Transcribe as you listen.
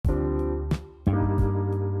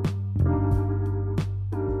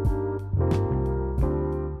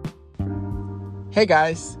Hey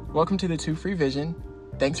guys, welcome to the Two Free Vision.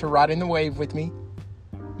 Thanks for riding the wave with me.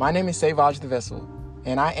 My name is Savage the Vessel,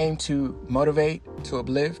 and I aim to motivate, to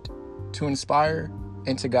uplift, to inspire,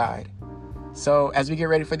 and to guide. So as we get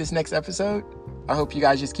ready for this next episode, I hope you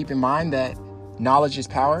guys just keep in mind that knowledge is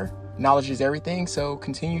power, knowledge is everything, so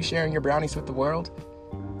continue sharing your brownies with the world,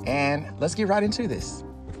 and let's get right into this.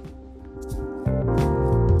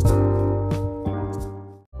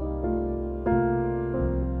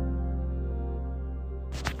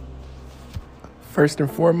 First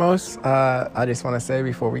and foremost, I just want to say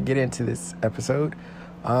before we get into this episode,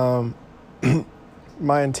 my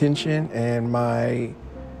intention and my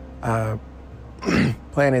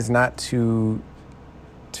plan is not to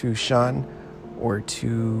shun or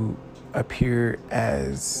to appear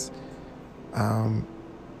as,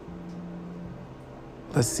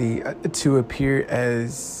 to appear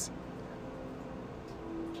as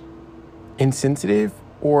insensitive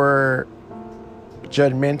or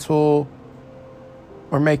judgmental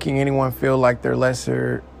or making anyone feel like they're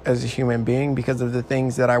lesser as a human being because of the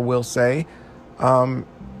things that I will say.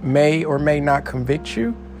 May or may not convict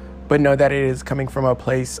you, but know that it is coming from a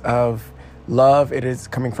place of love. It is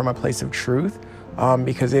coming from a place of truth,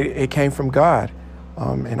 because it came from God.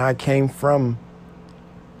 And I've come from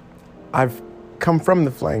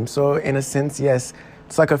the flame. So in a sense, yes,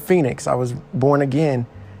 it's like a phoenix. I was born again,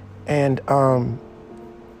 and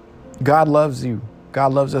God loves you.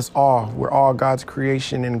 God loves us all. We're all God's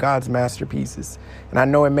creation and God's masterpieces. And I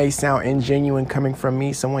know it may sound ingenuine coming from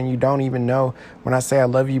me, someone you don't even know, when I say I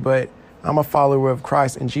love you, but I'm a follower of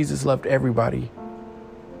Christ and Jesus loved everybody.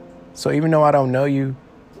 So even though I don't know you,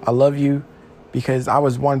 I love you because I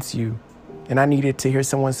was once you. And I needed to hear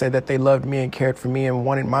someone say that they loved me and cared for me and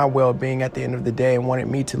wanted my well-being at the end of the day and wanted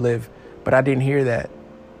me to live. But I didn't hear that.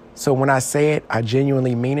 So when I say it, I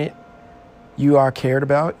genuinely mean it. You are cared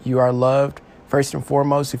about. You are loved. First and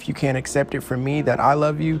foremost, if you can't accept it from me that I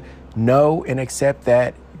love you, know and accept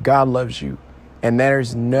that God loves you. And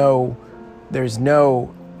there's no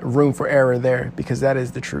room for error there because that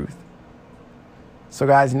is the truth. So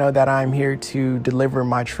guys, know that I'm here to deliver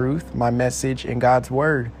my truth, my message, and God's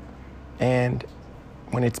word. And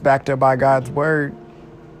when it's backed up by God's word,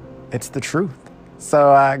 it's the truth.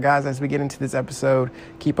 So guys, as we get into this episode,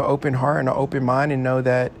 keep an open heart and an open mind and know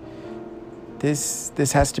that this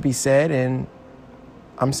has to be said, and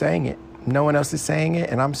I'm saying it. No one else is saying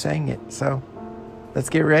it, and I'm saying it. So let's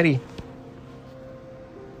get ready.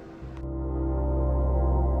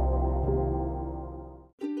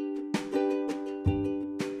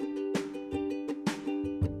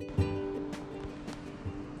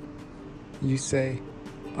 You say,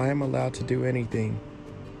 I am allowed to do anything,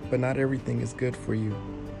 but not everything is good for you.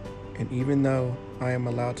 And even though I am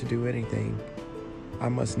allowed to do anything, I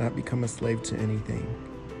must not become a slave to anything.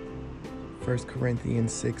 1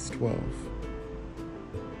 Corinthians 6:12.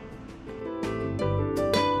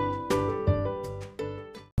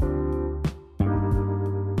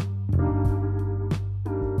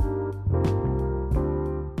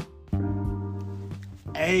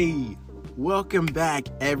 Hey, welcome back,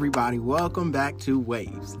 everybody. Welcome back to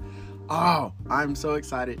Waves. Oh, I'm so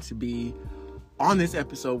excited to be on this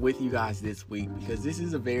episode with you guys this week because this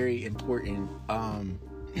is a very important, I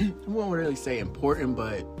won't really say important,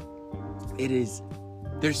 but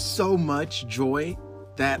there's so much joy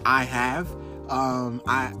that I have.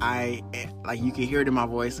 I like, you can hear it in my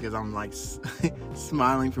voice because I'm like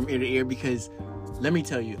smiling from ear to ear because let me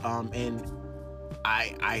tell you, and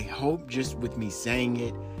I hope just with me saying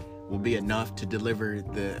it will be enough to deliver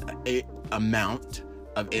the amount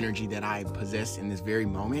of energy that I possess in this very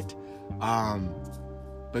moment.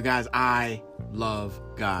 But guys, I love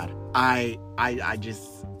God. I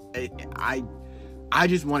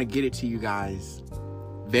just want to get it to you guys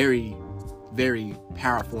very, very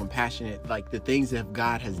powerful and passionate. Like the things that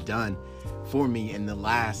God has done for me in the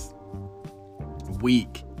last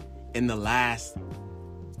week, in the last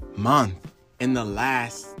month, in the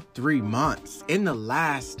last 3 months, in the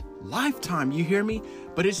last lifetime, you hear me?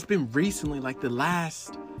 But it's been recently, like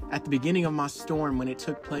at the beginning of my storm when it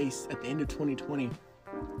took place at the end of 2020,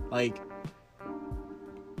 like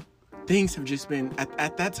things have just been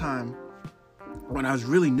at that time when I was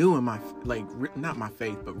really new in my, not my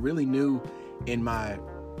faith, but really new in my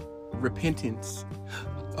repentance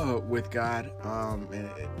with God. And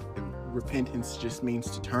repentance just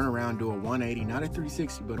means to turn around, do a 180, not a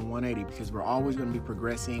 360, but a 180, because we're always going to be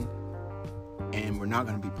progressing and we're not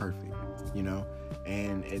going to be perfect, you know?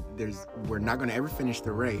 And we're not going to ever finish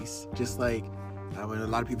the race. Just like when a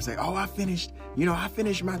lot of people say, oh, I finished my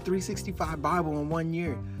 365 Bible in 1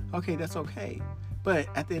 year. Okay, that's okay. But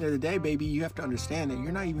at the end of the day, baby, you have to understand that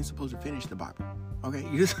you're not even supposed to finish the Bible. Okay?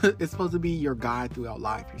 It's supposed to be your guide throughout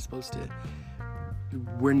life.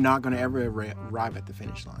 We're not going to ever arrive at the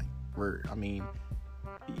finish line. We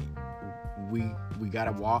got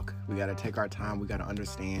to walk. We got to take our time. We got to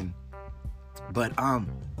understand. But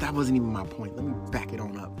that wasn't even my point. Let me back it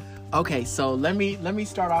on up. Okay, so let me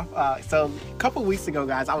start off. So a couple weeks ago,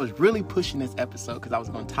 guys, I was really pushing this episode because I was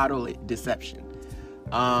going to title it Deception.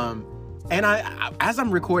 And I, as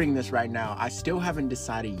I'm recording this right now, I still haven't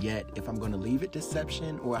decided yet if I'm going to leave it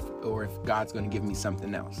Deception or if God's going to give me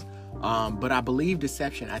something else. But I believe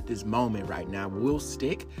Deception at this moment right now will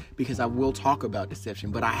stick because I will talk about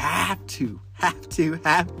deception, but I have to,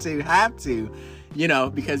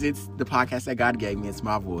 because it's the podcast that God gave me. It's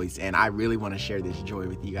my voice, and I really want to share this joy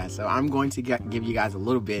with you guys. So I'm going to give you guys a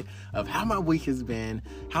little bit of how my week has been,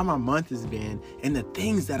 how my month has been, and the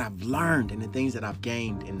things that I've learned and the things that I've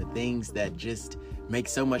gained and the things that just make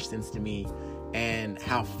so much sense to me, and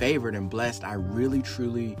how favored and blessed I really,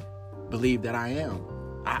 truly believe that I am.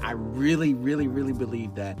 I really, really, really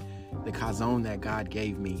believe that the chazon that God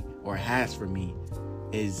gave me or has for me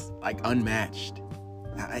is like unmatched.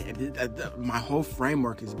 My whole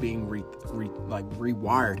framework is being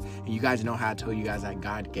rewired. And you guys know how I told you guys that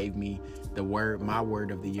God gave me my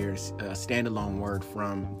word of the year, a standalone word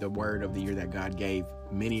from the word of the year that God gave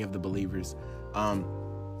many of the believers.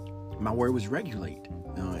 My word was regulate,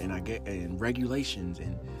 and regulations,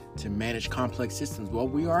 and to manage complex systems. Well,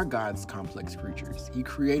 we are God's complex creatures. He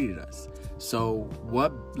created us. So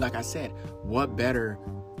like I said, what better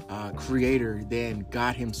creator than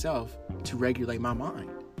God himself to regulate my mind?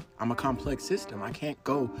 I'm a complex system. I can't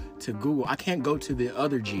go to Google. I can't go to the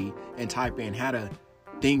other G and type in how to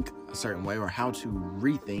think a certain way, or how to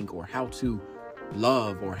rethink, or how to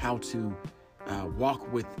love, or how to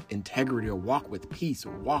walk with integrity, or walk with peace,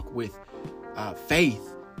 or walk with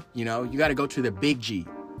faith. You got to go to the big G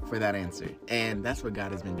for that answer. And that's what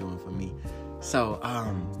God has been doing for me. So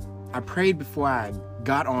I prayed before I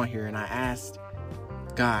got on here, and I asked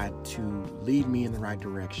God to lead me in the right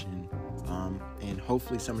direction. And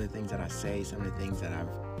hopefully some of the things that I say, some of the things that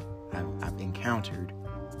I've encountered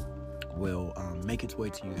will make its way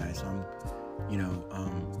to you guys. So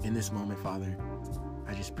in this moment, Father,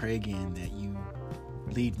 I just pray again that you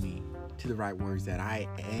lead me to the right words, that I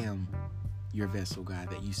am your vessel, God,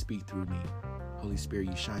 that you speak through me. Holy Spirit,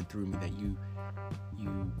 you shine through me, that you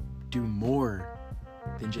do more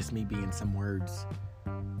than just me being some words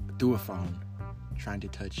through a phone, trying to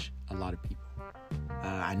touch a lot of people.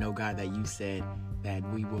 I know, God, that you said that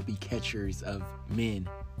we will be catchers of men,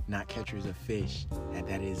 not catchers of fish.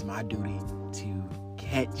 That is my duty to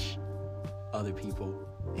catch other people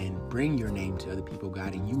and bring your name to other people,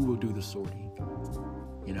 God, and you will do the sorting,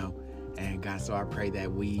 And God, so I pray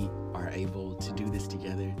that we are able to do this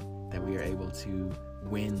together, that we are able to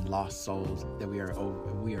win lost souls, that we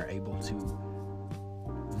are able to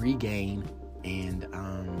regain and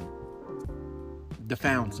the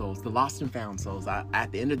found souls, the lost and found souls.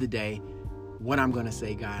 At the end of the day, what I'm going to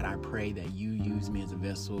say, God, I pray that you use me as a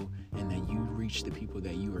vessel, and that you reach the people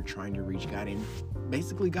that you are trying to reach, God. And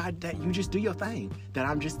basically, God, that you just do your thing, that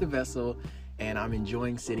I'm just the vessel, and I'm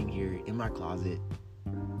enjoying sitting here in my closet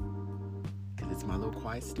because it's my little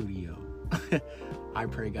quiet studio. I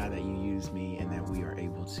pray, God, that you use me, and that we are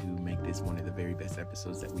able to make this one of the very best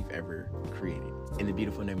episodes that we've ever created. In the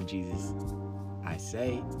beautiful name of Jesus, I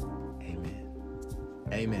say amen.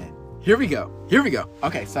 Amen. Here we go.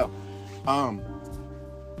 Okay, so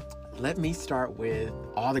let me start with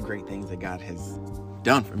all the great things that God has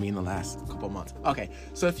done for me in the last couple months. Okay,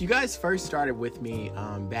 so if you guys first started with me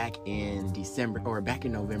back in December, or back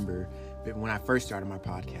in November, when I first started my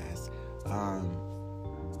podcast,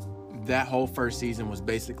 that whole first season was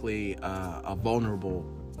basically a vulnerable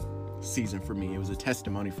season for me. It was a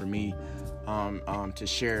testimony for me to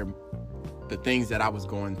share the things that I was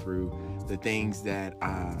going through, the things that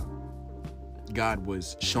God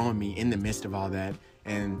was showing me in the midst of all that,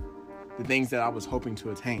 and the things that I was hoping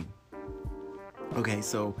to attain. Okay,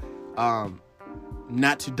 so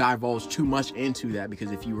not to divulge too much into that,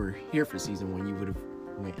 because if you were here for season 1, you would have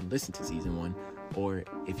went and listened to season 1. Or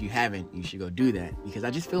if you haven't, you should go do that, because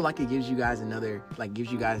I just feel like it gives you guys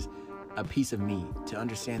a piece of me to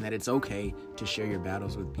understand that it's okay to share your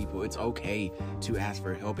battles with people. It's okay to ask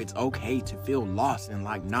for help. It's okay to feel lost and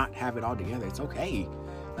not have it all together. It's okay.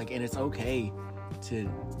 And it's okay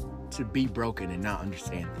to be broken and not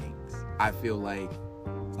understand things. I feel like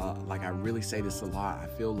I really say this a lot. I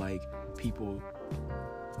feel like people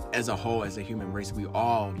as a whole, as a human race, we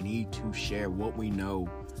all need to share what we know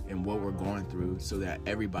and what we're going through so that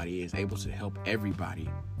everybody is able to help everybody,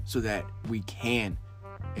 so that we can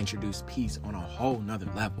introduce peace on a whole nother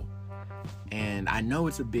level. And I know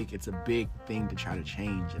it's a big thing to try to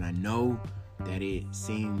change, and I know that it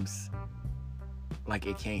seems like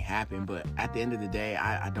it can't happen, but at the end of the day,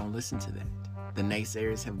 I don't listen to that. The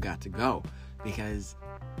naysayers have got to go, because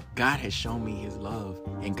God has shown me his love,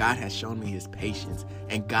 and God has shown me his patience,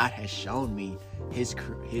 and God has shown me his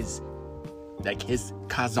chazon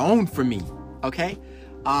for me. Okay?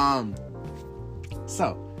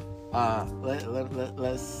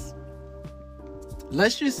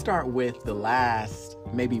 Let's just start with the last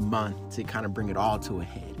maybe month to kind of bring it all to a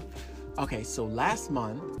head. Okay, so last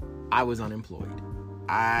month I was unemployed.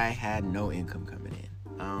 I had no income coming in.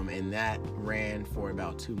 And that ran for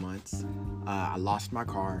about 2 months. I lost my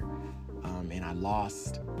car, and I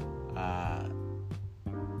lost, I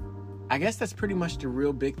guess that's pretty much the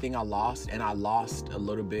real big thing I lost. And I lost a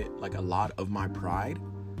lot of my pride.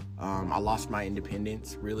 I lost my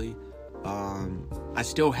independence, really. I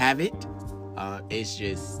still have it. It's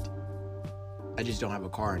just, I just don't have a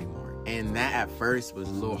car anymore. And that at first was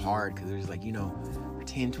a little hard, because it was like, for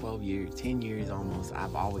 10 years almost,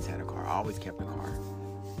 I've always had a car. I always kept a car.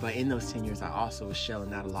 But in those 10 years, I also was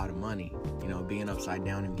shelling out a lot of money, being upside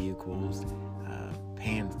down in vehicles,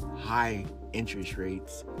 paying high interest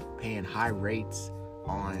rates, paying high rates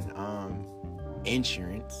on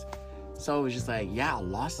insurance. So it was just like, yeah, I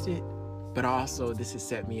lost it, but also this has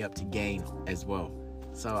set me up to gain as well.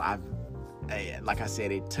 So like I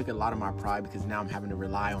said, it took a lot of my pride, because now I'm having to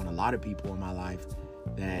rely on a lot of people in my life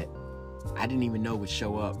that I didn't even know would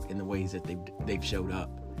show up in the ways that they've showed up.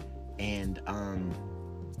 And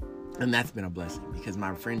that's been a blessing, because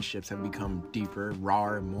my friendships have become deeper,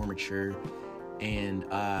 rawer, more mature. And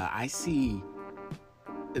I just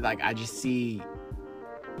see,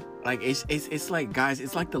 it's like, guys,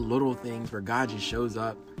 it's like the little things where God just shows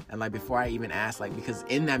up. And like, before I even ask, because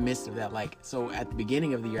in that midst of that, so at the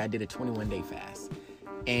beginning of the year, I did a 21-day fast,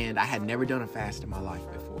 and I had never done a fast in my life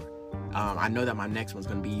before. I know that my next one's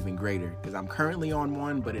going to be even greater, because I'm currently on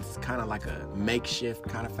one, but it's kind of like a makeshift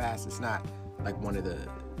kind of fast. It's not like one of the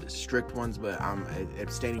strict ones, but I'm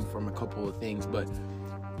abstaining from a couple of things. But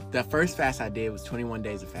the first fast I did was 21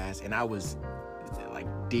 days of fast, and I was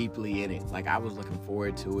deeply in it. I was looking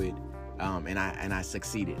forward to it, and I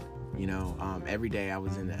succeeded. Every day I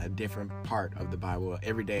was in a different part of the Bible.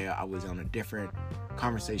 Every day I was on a different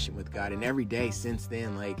conversation with God, and every day since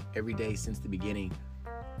then, every day since the beginning,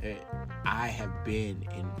 I have been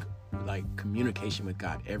in communication with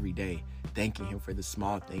God every day, thanking him for the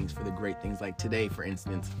small things, for the great things. Like today, for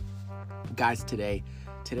instance, guys, today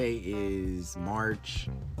is March.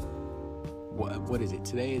 What is it?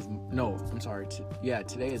 Today is March,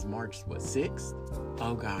 6th?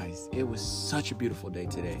 Oh, guys, it was such a beautiful day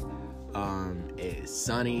today. It's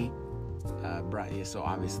sunny, bright. Yeah, so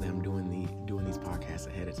obviously I'm doing these podcasts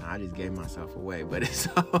ahead of time. I just gave myself away, but it's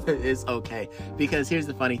okay, because here's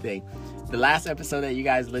the funny thing. The last episode that you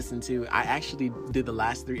guys listened to, I actually did the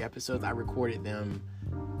last 3 episodes. I recorded them.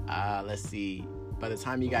 Let's see. By the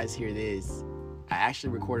time you guys hear this, I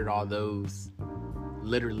actually recorded all those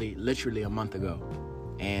literally a month ago,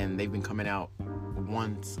 and they've been coming out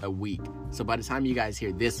once a week. So by the time you guys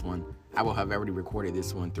hear this one, I will have already recorded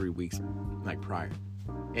this one 3 weeks prior.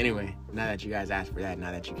 Anyway, now that you guys asked for that,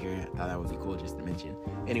 now that you care, I thought that would be cool just to mention.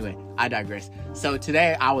 Anyway, I digress. So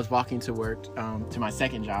today I was walking to work, to my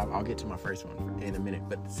second job. I'll get to my first one in a minute,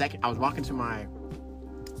 but I was walking to my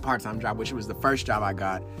part-time job, which was the first job I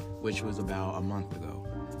got, which was about a month ago.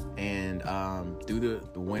 And through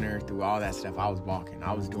the winter, through all that stuff, I was walking.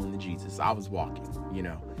 I was doing the Jesus. I was walking,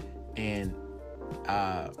 And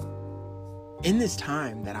in this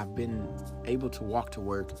time that I've been able to walk to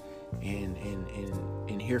work and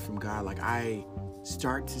hear from God, I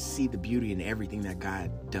start to see the beauty in everything that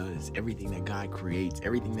God does, everything that God creates,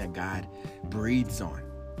 everything that God breathes on.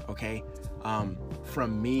 Okay,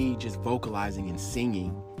 from me just vocalizing and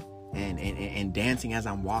singing and dancing as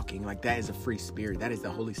I'm walking, that is a free spirit. That is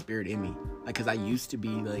the Holy Spirit in me. Because I used to be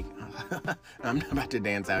I'm not about to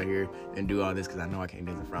dance out here and do all this, because I know I can't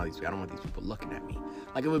dance in front of these people. I don't want these people looking at me.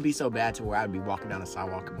 It would be so bad to where I'd be walking down the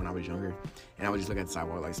sidewalk when I was younger, and I would just look at the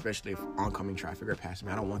sidewalk, especially if oncoming traffic are passing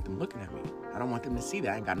me. I don't want them looking at me. I don't want them to see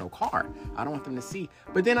that I ain't got no car. I don't want them to see.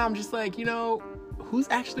 But then I'm just who's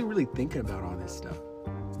actually really thinking about all this stuff?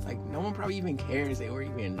 No one probably even cares or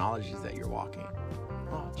even acknowledges that you're walking.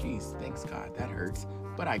 Oh, geez, thanks God, that hurts.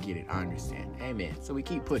 But I get it, I understand. Amen. So we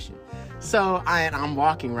keep pushing. So I'm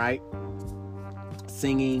walking, right?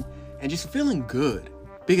 Singing and just feeling good.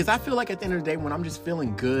 Because I feel like at the end of the day, when I'm just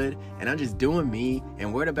feeling good and I'm just doing me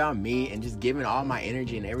and worried about me and just giving all my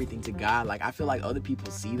energy and everything to God, like I feel like other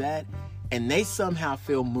people see that and they somehow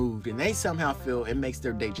feel moved and they somehow feel it makes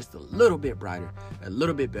their day just a little bit brighter, a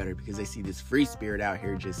little bit better, because they see this free spirit out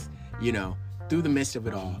here just, through the midst of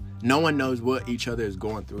it all. No one knows what each other is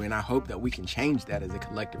going through, and I hope that we can change that as a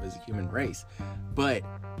collective, as a human race. But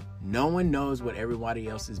no one knows what everybody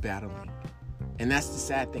else is battling. And that's the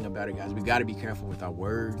sad thing about it, guys. We got to be careful with our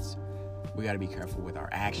words. We got to be careful with our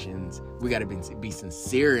actions. We got to be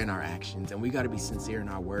sincere in our actions, and we got to be sincere in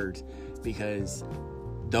our words, because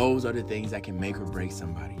those are the things that can make or break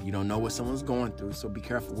somebody. You don't know what someone's going through, so be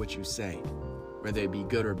careful what you say, whether it be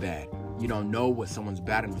good or bad. You don't know what someone's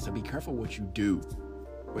battling, so be careful what you do,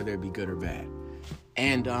 whether it be good or bad.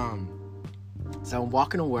 And so I'm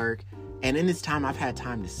walking to work, and in this time, I've had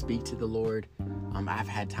time to speak to the Lord. I've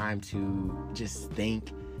had time to just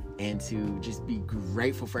think and to just be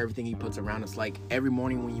grateful for everything he puts around us. Like every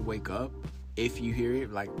morning when you wake up, if you hear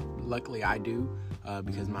it, like luckily I do,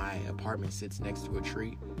 because my apartment sits next to a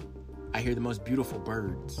tree, I hear the most beautiful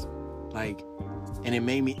birds. Like, and it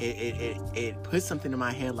made me, it put something in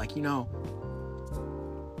my head, like,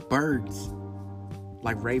 birds,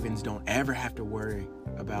 like ravens, don't ever have to worry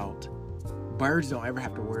birds don't ever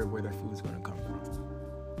have to worry where their food's going to come from.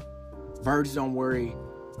 Birds don't worry,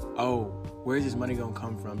 where's this money going to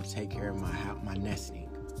come from to take care of my nesting?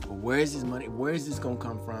 Or where is this going to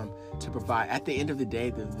come from to provide? At the end of the day,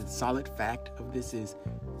 the solid fact of this is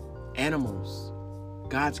animals,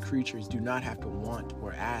 God's creatures, do not have to want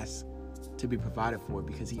or ask to be provided for,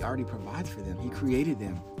 because he already provides for them. He created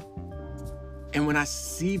them. And when I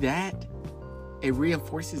see that, it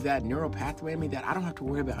reinforces that neural pathway in me that I don't have to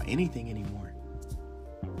worry about anything anymore.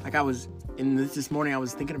 Like this morning, I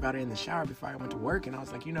was thinking about it in the shower before I went to work, and I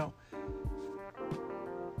was like,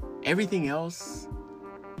 everything else,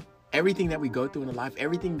 everything that we go through in life,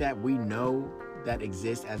 everything that we know that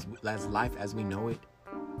exists as life as we know it,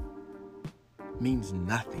 means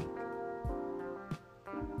nothing.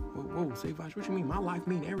 Whoa, say, Vash, what you mean? My life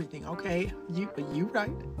mean everything. Okay, you right.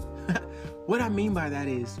 What I mean by that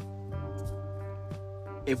is,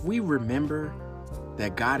 if we remember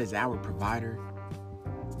that God is our provider,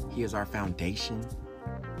 he is our foundation,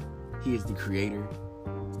 he is the creator.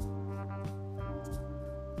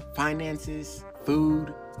 Finances,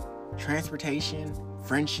 food, transportation,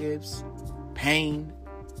 friendships, pain,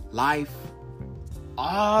 life,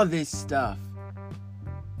 all this stuff,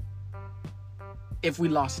 if we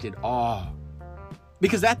lost it all.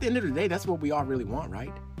 Because at the end of the day, that's what we all really want,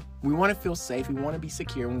 right? We want to feel safe, we want to be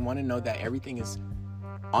secure, we want to know that everything is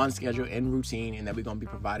on schedule and routine, and that we're going to be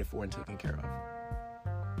provided for and taken care of.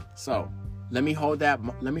 So let me hold that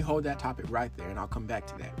topic right there, and I'll come back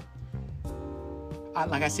to that.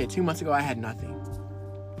 Like I said, 2 months ago, I had nothing.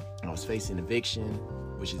 I was facing eviction,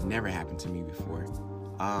 which has never happened to me before.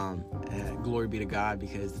 Glory be to God,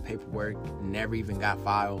 because the paperwork never even got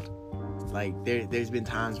filed. Like there's been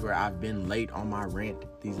times where I've been late on my rent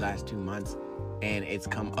these last 2 months, and it's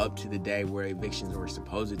come up to the day where evictions were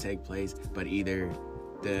supposed to take place, but either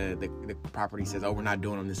the property says, we're not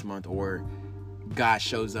doing them this month, or God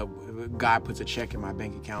shows up, God puts a check in my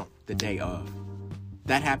bank account the day of.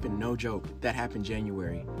 That happened, no joke. That happened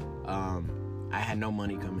January. I had no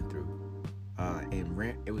money coming through. And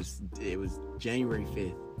rent, it was January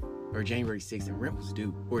 5th or January 6th, and rent was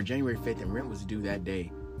due. Or January 5th, and rent was due that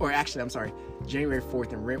day. Or actually, I'm sorry, January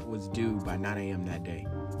 4th, and rent was due by 9 a.m. that day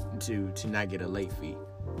to not get a late fee.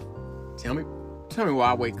 Tell me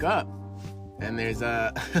why I wake up and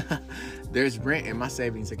there's rent in my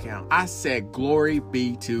savings account. I said, glory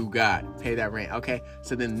be to God. Pay that rent. Okay.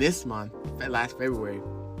 So then this month, last February,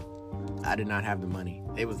 I did not have the money.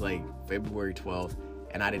 It was like February 12th,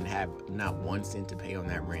 and I didn't have not 1 cent to pay on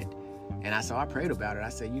that rent. And I prayed about it. I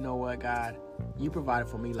said, you know what, God, you provided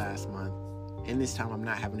for me last month, and this time I'm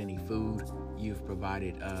not having any food. You've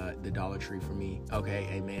provided the Dollar Tree for me. Okay,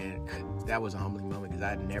 amen. That was a humbling moment, because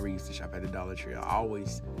I never used to shop at the Dollar Tree. I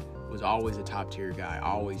was always a top tier guy.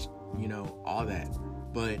 Always, all that.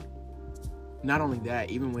 But not only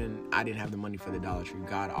that, even when I didn't have the money for the Dollar Tree,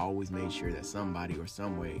 God always made sure that somebody or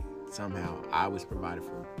some way, somehow, I was provided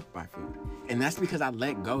for by food. And that's because I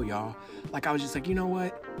let go, y'all. Like, I was just like, you know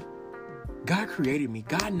what? God created me.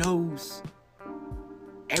 God knows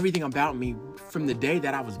everything about me from the day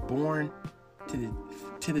that I was born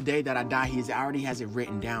to the day that I die. He already has it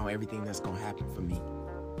written down, everything that's going to happen for me.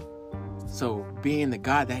 So being the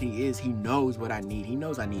God that he is, he knows what I need. He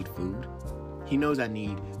knows I need food. He knows I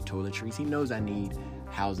need toiletries. He knows I need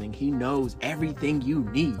housing. He knows everything you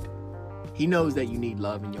need. He knows that you need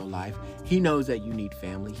love in your life. He knows that you need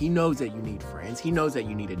family. He knows that you need friends. He knows that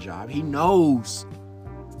you need a job. He knows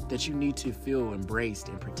that you need to feel embraced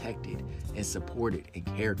and protected and supported and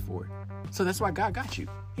cared for. So that's why God got you.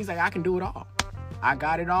 He's like, I can do it all. I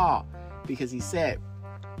got it all. Because he said,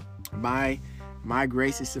 my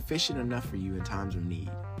grace is sufficient enough for you in times of need.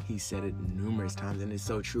 He said it numerous times, and it's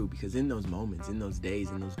so true, because in those moments, in those days,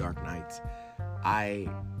 in those dark nights,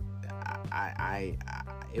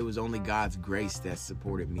 it was only God's grace that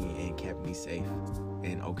supported me and kept me safe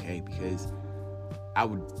and okay, because I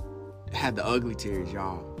would had the ugly tears,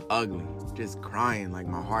 y'all. Ugly. Just crying like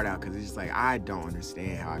my heart out, because it's just like, I don't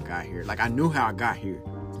understand how I got here. Like, I knew how I got here,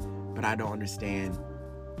 but I don't understand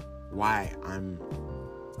why I'm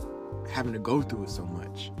having to go through it so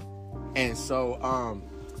much. And so,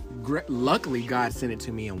 luckily, God sent it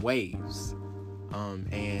to me in waves.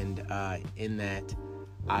 And in that,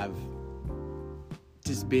 I've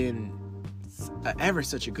just been ever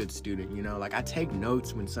such a good student, you know? Like, I take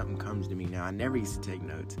notes when something comes to me now. I never used to take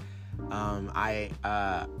notes. I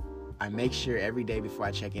make sure every day before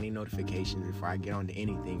I check any notifications, before I get onto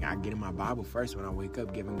anything, I get in my Bible first when I wake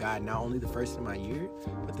up, giving God not only the first of my year,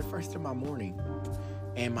 but the first of my morning.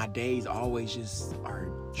 And my days always just are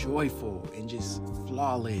joyful and just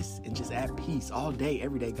flawless and just at peace all day,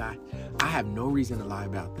 every day, God. I have no reason to lie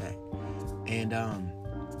about that.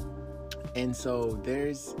 And so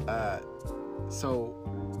there's so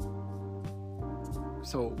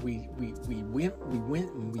we went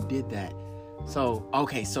and we did that. So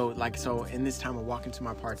okay, so in this time of walking to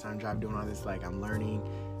my part-time job, doing all this, like, I'm learning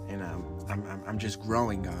and I'm just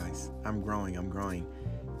growing, guys. I'm growing.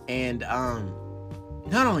 And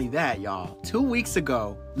not only that, y'all, 2 weeks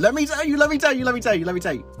ago, let me tell you.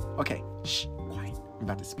 Okay, shh, quiet. I'm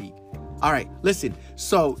about to speak. All right, listen.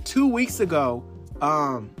 So 2 weeks ago,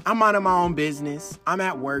 I'm minding my own business. I'm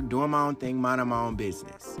at work doing my own thing, minding my own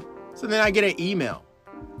business. So then I get an email.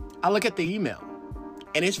 I look at the email,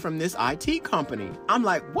 and it's from this IT company. I'm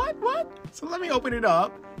like, what? So let me open it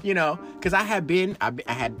up, you know, because I had been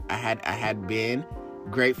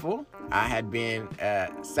grateful. I had been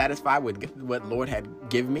satisfied with what Lord had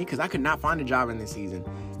given me, because I could not find a job in this season.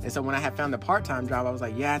 And so when I had found the part-time job, I was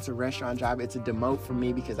like, yeah, it's a restaurant job. It's a demote for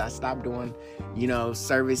me, because I stopped doing, you know,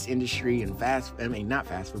 service industry and not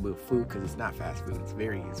fast food, but food, because it's not fast food. It's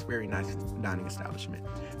very nice dining establishment.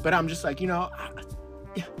 But I'm just like, you know,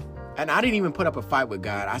 and I didn't even put up a fight with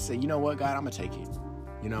God. I said, you know what, God, I'm going to take it.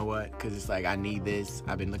 You know what? Because it's like, I need this.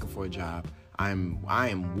 I've been looking for a job. I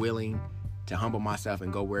am willing to humble myself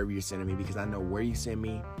and go wherever you're sending me, because I know where you send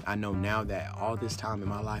me. I know now that all this time in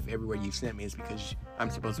my life, everywhere you sent me is because I'm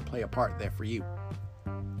supposed to play a part there for you.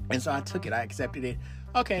 And so I took it. I accepted it.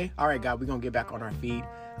 Okay, all right, God, we're going to get back on our feet.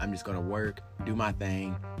 I'm just going to work, do my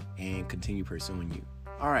thing, and continue pursuing you.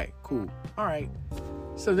 All right, cool. All right.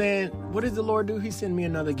 So then what does the Lord do? He sent me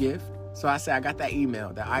another gift. So I said, I got that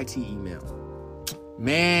email, the IT email.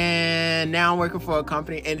 Man, now I'm working for a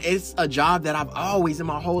company, and it's a job that I've always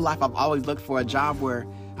looked for, a job where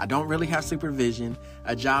I don't really have supervision,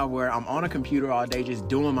 a job where I'm on a computer all day just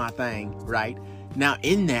doing my thing, right? Now,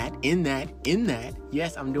 in that,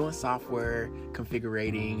 yes, I'm doing software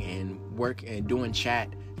configuring and work and doing chat,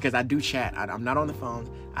 because I do chat. I'm not on the phone.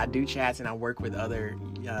 I do chats, and I work with other,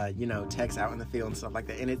 techs out in the field and stuff like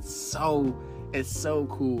that. And it's so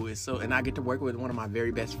cool. And I get to work with one of my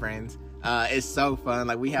very best friends. It's so fun.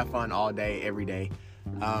 Like, we have fun all day, every day,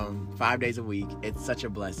 5 days a week. It's such a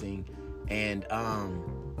blessing. And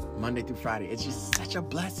Monday through Friday, it's just such a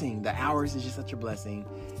blessing. The hours is just such a blessing.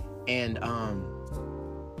 And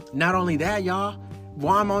not only that, y'all,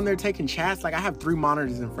 while I'm on there taking chats, like, I have 3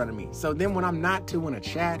 monitors in front of me. So then when I'm not doing a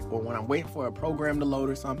chat, or when I'm waiting for a program to load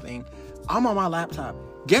or something, I'm on my laptop.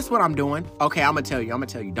 Guess what I'm doing? Okay, I'm gonna tell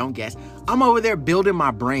you. Don't guess. I'm over there building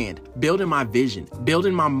my brand, building my vision,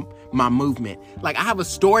 building my movement. Like, I have a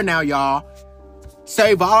store now, y'all.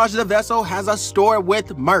 Savage the Vessel has a store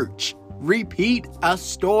with merch. Repeat, a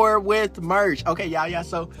store with merch. Okay, y'all. Yeah.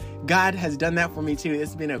 So God has done that for me too.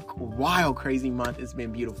 It's been a wild, crazy month. It's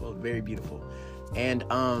been beautiful, very beautiful. And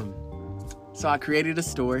so I created a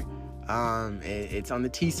store. It's on the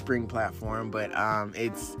Teespring platform, but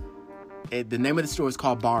the name of the store is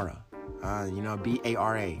called Bara.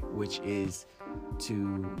 BARA, which is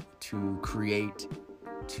to create,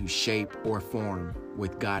 to shape, or form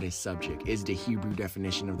with God as subject, is the Hebrew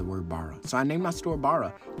definition of the word bara. So I named my store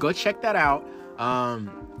Bara. Go check that out.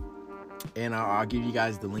 And I'll give you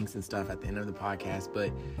guys the links and stuff at the end of the podcast.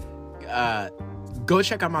 But go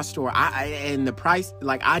check out my store. And the price,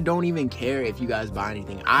 like, I don't even care if you guys buy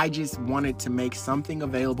anything. I just wanted to make something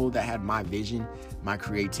available that had my vision, my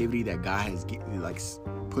creativity that God has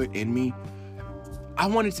put in me, I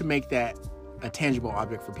wanted to make that a tangible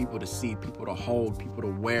object for people to see, people to hold, people to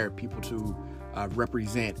wear, people to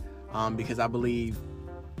represent, because I believe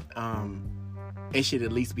it should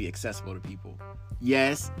at least be accessible to people.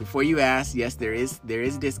 Yes, before you ask, yes, there is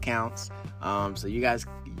discounts, so you guys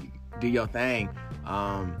do your thing,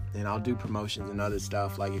 and I'll do promotions and other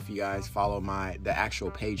stuff. Like if you guys follow the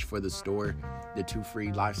actual page for the store, the Too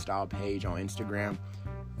Free Lifestyle page on Instagram,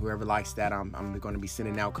 whoever likes that, I'm going to be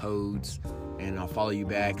sending out codes, and I'll follow you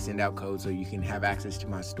back, send out codes so you can have access to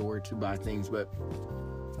my store to buy things. But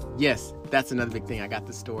yes, that's another big thing. I got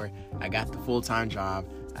the store, I got the full-time job.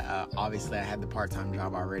 Obviously I had the part-time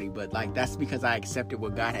job already, but like that's because I accepted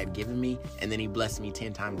what God had given me, and then he blessed me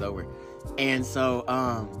 10 times over. And so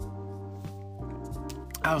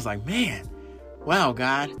I was like, man, wow,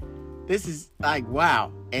 God, this is like,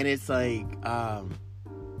 wow. And it's like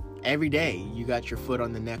every day you got your foot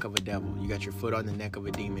on the neck of a devil, you got your foot on the neck of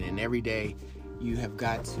a demon, and every day you have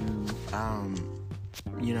got to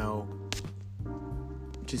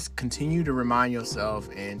just continue to remind yourself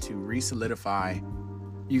and to re-solidify.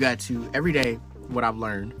 You got to, every day, what I've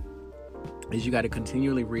learned is you got to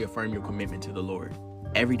continually reaffirm your commitment to the Lord.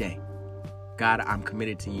 Every day. God, I'm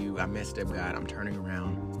committed to you. I messed up, God. I'm turning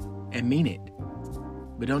around. And mean it.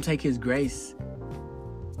 But don't take his grace.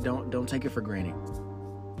 Don't take it for granted.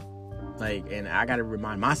 Like, and I got to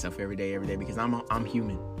remind myself every day, because I'm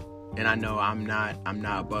human. And I know I'm not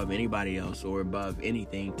above anybody else or above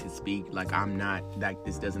anything to speak. Like, I'm not, like,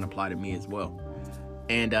 this doesn't apply to me as well.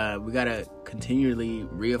 And we got to continually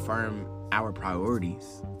reaffirm our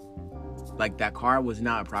priorities. Like, that car was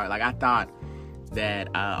not a priority. Like, I thought that,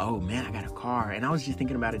 oh, man, I got a car. And I was just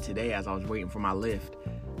thinking about it today as I was waiting for my lift.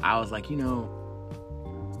 I was like,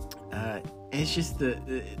 it's just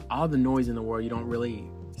all the noise in the world. You don't really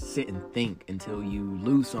sit and think until you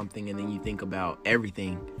lose something, and then you think about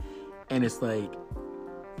everything. And it's like,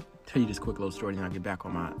 tell you this quick little story, and I'll get back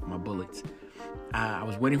on my bullets. I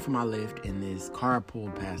was waiting for my lift, and this car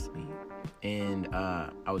pulled past me, and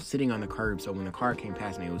I was sitting on the curb, so when the car came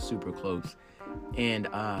past me, it was super close. And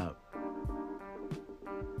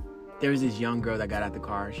there was this young girl that got out the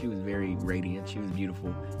car. She was very radiant. She was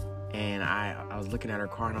beautiful. And I was looking at her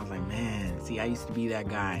car, and I was like, man, see, I used to be that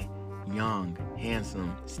guy, young,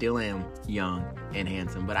 handsome, still am young and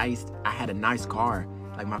handsome, but I had a nice car.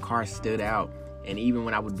 Like, my car stood out. And even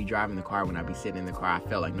when I would be driving the car, when I'd be sitting in the car, I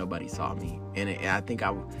felt like nobody saw me. And I think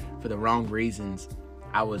for the wrong reasons,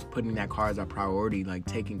 I was putting that car as a priority, like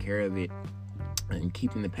taking care of it and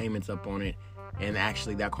keeping the payments up on it. And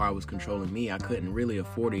actually, that car was controlling me. I couldn't really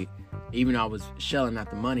afford it. Even though I was shelling out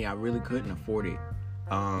the money, I really couldn't afford it.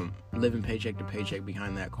 Living paycheck to paycheck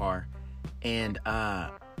behind that car. And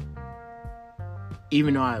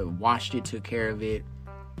even though I washed it, took care of it,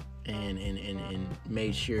 and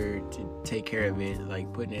made sure to take care of it,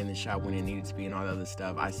 like putting it in the shop when it needed to be and all that other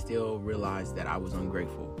stuff, I still realized that I was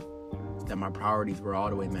ungrateful, that my priorities were all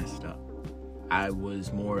the way messed up. I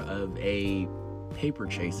was more of a paper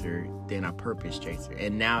chaser than a purpose chaser.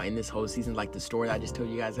 And now in this whole season, like the story I just told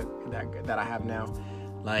you guys that I have now,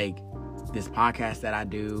 like this podcast that I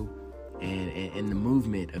do, and the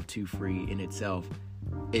movement of Too Free in itself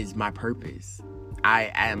is my purpose.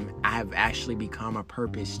 I have actually become a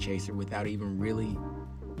purpose chaser without even really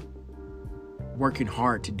working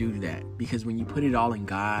hard to do that. Because when you put it all in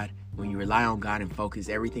God, when you rely on God and focus,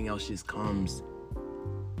 everything else just comes.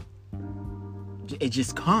 It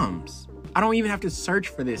just comes. I don't even have to search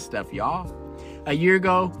for this stuff, y'all. A year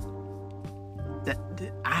ago,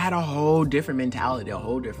 I had a whole different mentality, a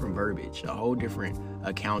whole different verbiage, a whole different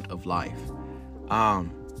account of life.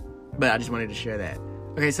 But I just wanted to share that.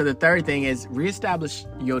 Okay, so the third thing is reestablish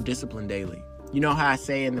your discipline daily. You know how I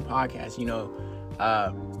say in the podcast,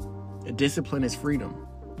 discipline is freedom.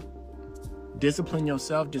 Discipline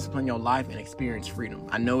yourself, discipline your life, and experience freedom.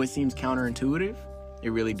 I know it seems counterintuitive. It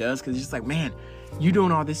really does, because it's just like, man, you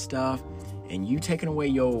doing all this stuff, and you taking away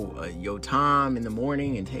your time in the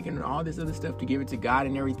morning and taking all this other stuff to give it to God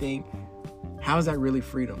and everything. How is that really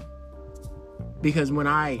freedom? Because when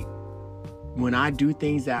I do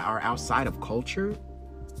things that are outside of culture,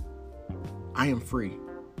 I am free.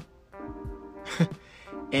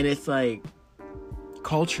 And it's like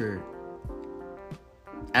culture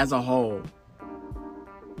as a whole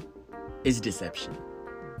is deception.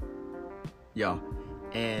 Y'all.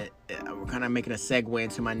 And we're kind of making a segue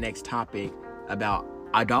into my next topic about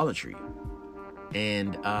idolatry.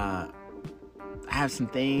 And I have some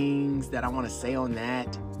things that I want to say on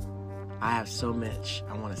that. I have so much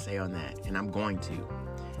I want to say on that, and I'm going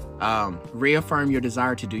to. Reaffirm your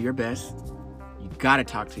desire to do your best. You got to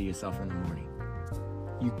talk to yourself in the morning.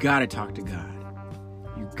 You got to talk to God.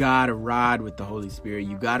 You gotta ride with the Holy Spirit.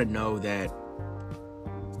 You gotta know that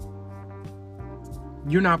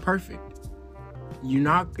you're not perfect.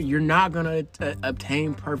 You're not gonna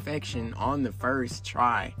obtain perfection on the first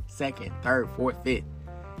try, second, third, fourth, fifth.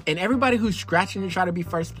 And everybody who's scratching to try to be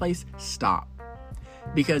first place, stop.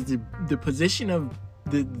 Because the position of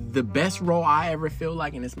the best role I ever feel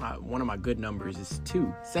like, and it's one of my good numbers, is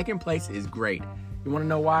 2. Second place is great. You want to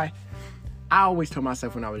know why? I always told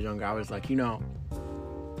myself when I was younger, I was like,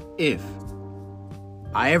 if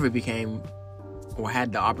I ever became or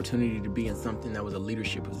had the opportunity to be in something that was a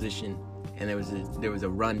leadership position, and there was a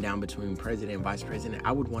rundown between president and vice president,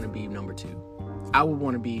 I would want to be number 2. I would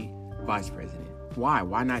want to be vice president. Why?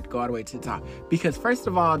 Why not go all the way to the top? Because first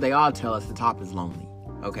of all, they all tell us the top is lonely.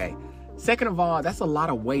 Okay. Second of all, that's a lot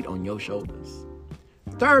of weight on your shoulders.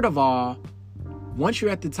 Third of all, once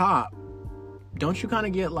you're at the top, don't you kind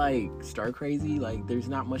of get like stir crazy? Like there's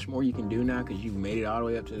not much more you can do now because you've made it all the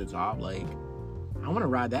way up to the top. Like I want to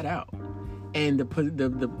ride that out. And the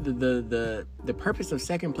purpose of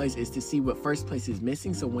second place is to see what first place is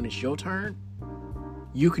missing. So when it's your turn,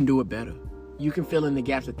 you can do it better. You can fill in the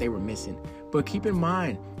gaps that they were missing. But keep in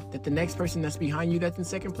mind that the next person that's behind you that's in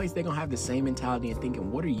second place, they're going to have the same mentality and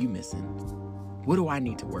thinking, what are you missing? What do I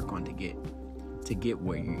need to work on to get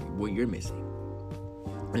where you're missing?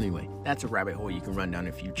 Anyway, that's a rabbit hole you can run down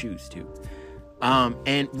if you choose to.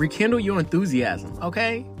 And rekindle your enthusiasm,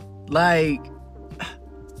 okay? Like,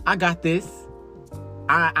 I got this.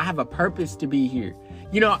 I have a purpose to be here.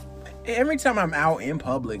 Every time I'm out in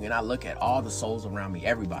public and I look at all the souls around me,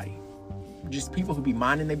 everybody, just people who be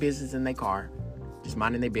minding their business in their car, just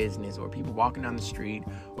minding their business, or people walking down the street,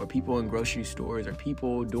 or people in grocery stores, or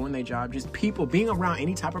people doing their job, just people being around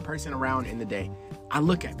any type of person around in the day. I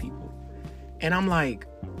look at people and I'm like,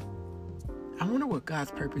 I wonder what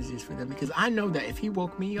God's purpose is for them, because I know that if he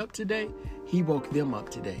woke me up today, he woke them up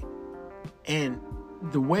today. And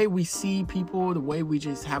the way we see people, the way we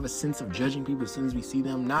just have a sense of judging people as soon as we see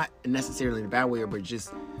them, not necessarily in a bad way, but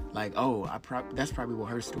just like, oh, that's probably what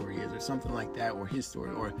her story is, or something like that, or his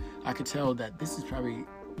story, or I could tell that this is probably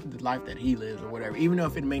the life that he lives, or whatever, even though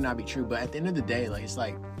if it may not be true. But at the end of the day, like, it's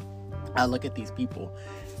like, I look at these people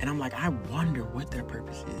and I'm like, I wonder what their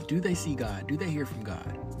purpose is. Do they see God? Do they hear from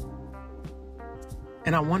God?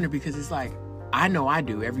 And I wonder, because it's like, I know I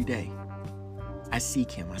do every day. I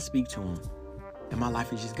seek him, I speak to him, and my life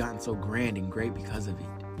has just gotten so grand and great because of it.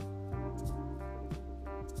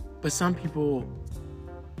 But some people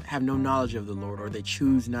have no knowledge of the Lord, or they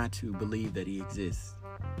choose not to believe that he exists.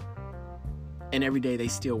 And every day they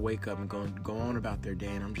still wake up and go on about their day.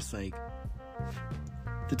 And I'm just like,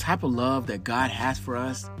 the type of love that God has for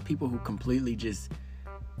us, people who completely just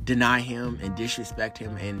deny him and disrespect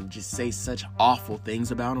him and just say such awful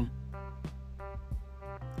things about him,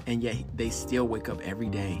 and yet they still wake up every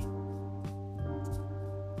day.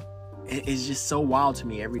 It's just so wild to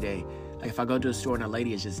me every day. Like if I go to a store and a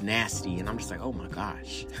lady is just nasty, and I'm just like, oh my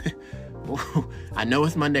gosh. I know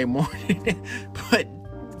it's Monday morning, but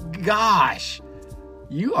gosh,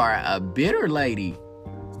 you are a bitter lady.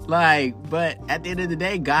 Like, but at the end of the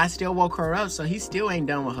day, God still woke her up, so he still ain't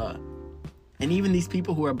done with her. And even these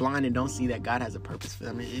people who are blind and don't see that God has a purpose for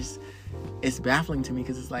them, it's baffling to me,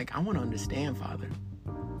 because it's like, I want to understand, Father.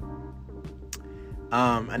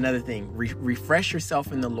 Another thing, refresh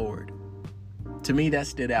yourself in the Lord. To me, that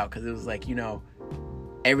stood out, because it was like,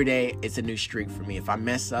 every day it's a new streak for me. If I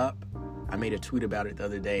mess up, I made a tweet about it the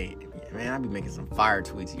other day. Man, I'll be making some fire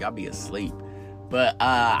tweets. Y'all be asleep. But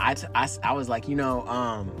I was like, you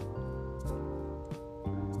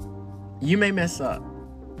may mess up.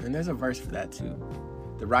 And there's a verse for that too.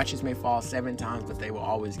 The righteous may fall 7 times, but they will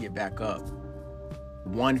always get back up.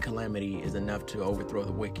 One calamity is enough to overthrow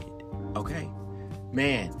the wicked. Okay?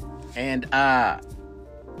 Man. And you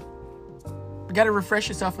got to refresh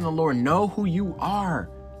yourself in the Lord. Know who you are.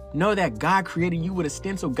 Know that God created you with a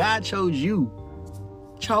stencil. God chose you.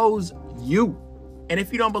 Chose you. And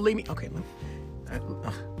if you don't believe me, okay,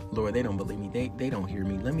 Lord, they don't believe me. They don't hear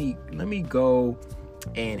me. Let me go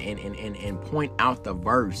and point out the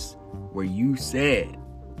verse where you said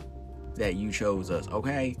that you chose us.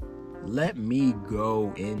 Okay? Let me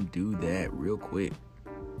go and do that real quick.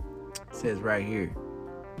 It says right here.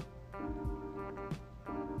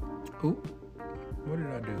 Ooh, what did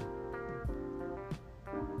I do?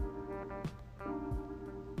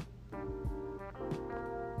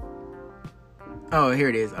 Oh, here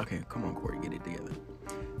it is. Okay, come on, Corey, get it together.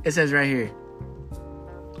 It says right here,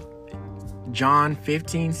 John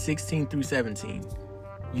 15:16-17.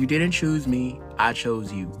 You didn't choose me, I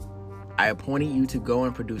chose you. I appointed you to go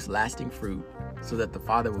and produce lasting fruit, so that the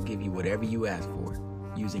Father will give you whatever you ask for,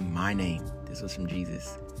 using my name. This was from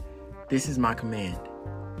Jesus. This is my command.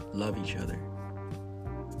 Love each other.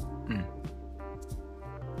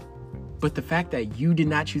 But the fact that you did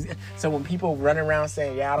not choose. So when people run around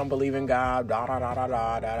saying, yeah, I don't believe in God, da da da da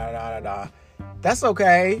da da da da da, that's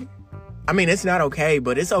okay. I mean, it's not okay,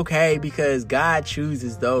 but it's okay because God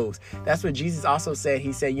chooses those. That's what Jesus also said.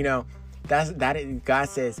 He said, you know, God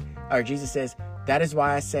says, or Jesus says, that is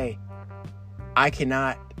why I say I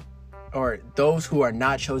cannot, or those who are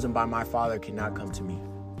not chosen by my Father cannot come to me.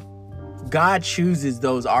 God chooses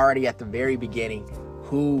those already at the very beginning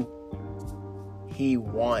who he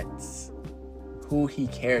wants, who he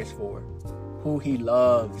cares for, who he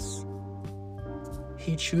loves.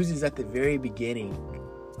 He chooses at the very beginning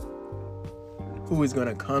who is going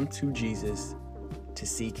to come to Jesus to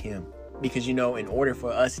seek him. Because, you know, in order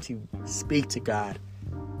for us to speak to God,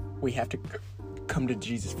 we have to come to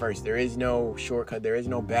Jesus first. There is no shortcut. There is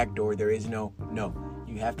no back door. There is no.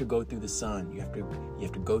 You have to go through the Son. You have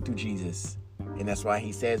to go through Jesus. And that's why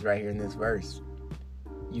he says right here in this verse,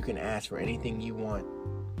 you can ask for anything you want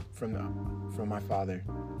from my Father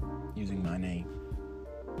using my name.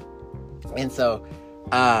 And so,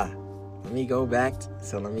 let me go back.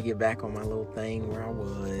 Let me get back on my little thing where I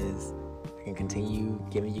was. I can continue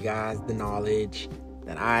giving you guys the knowledge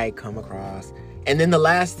that I come across. And then the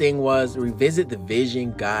last thing was revisit the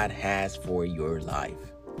vision God has for your life.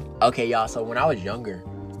 Okay, y'all. So when I was younger,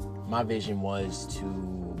 my vision was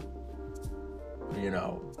to, you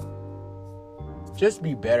know, just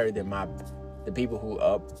be better than the people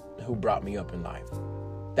who brought me up in life.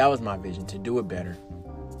 That was my vision, to do it better,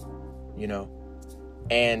 you know.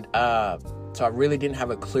 And so I really didn't have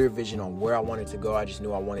a clear vision on where I wanted to go. I just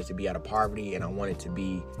knew I wanted to be out of poverty and I wanted to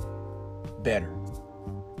be better.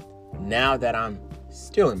 Now that I'm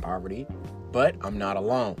still in poverty, but I'm not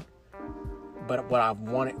alone. But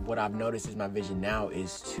what I've noticed is my vision now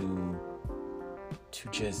is to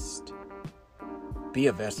just be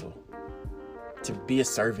a vessel, to be a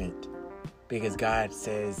servant, because God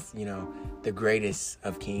says, you know, the greatest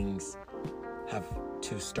of kings have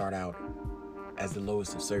to start out as the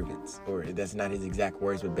lowest of servants. Or that's not his exact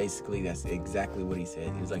words, but basically that's exactly what he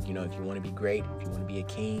said. He was like, you know, if you want to be great, if you want to be a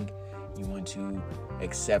king, you want to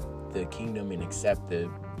accept the kingdom and accept the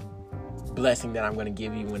blessing that I'm going to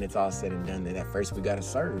give you when it's all said and done, then at first we got to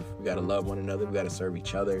serve. We got to love one another. We got to serve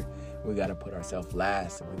each other. We got to put ourselves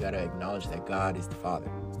last, and we got to acknowledge that God is the Father.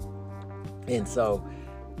 And so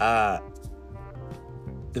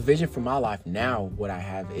the vision for my life now, what I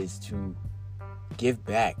have is to give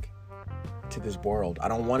back to this world. I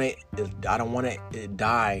don't want to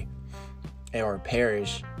die or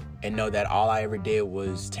perish and know that all I ever did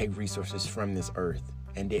was take resources from this earth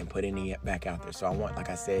and didn't put any back out there. So I want, like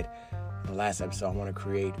I said in the last episode, I want to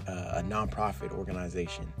create a nonprofit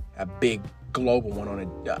organization, a big global one on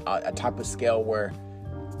a type of scale where,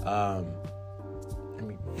 let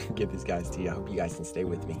me get these guys to you. I hope you guys can stay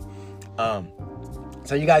with me.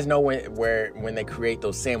 So you guys know when they create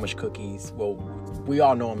those sandwich cookies, well, we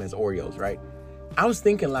all know them as Oreos, right? I was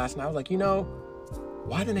thinking last night, I was like, you know,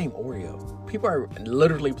 why the name Oreo? People are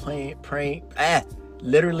literally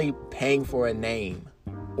literally paying for a name,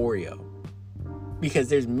 Oreo. Because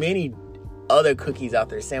there's many other cookies out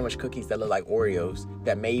there, sandwich cookies that look like Oreos,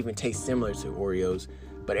 that may even taste similar to Oreos.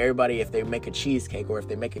 But everybody, if they make a cheesecake or if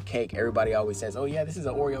they make a cake, everybody always says, oh yeah, this is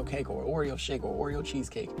an Oreo cake or Oreo shake or Oreo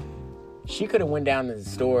cheesecake. She could have went down to the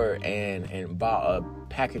store and bought a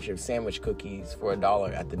package of sandwich cookies for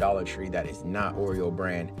 $1 at the Dollar Tree that is not Oreo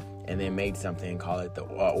brand, and then made something and call it the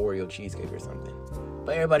Oreo cheesecake or something.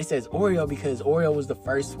 But everybody says Oreo because Oreo was the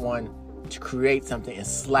first one to create something and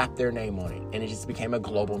slap their name on it, and it just became a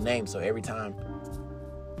global name. So every time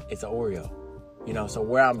it's an Oreo, you know. So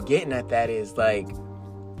where I'm getting at that is like,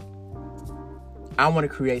 I want to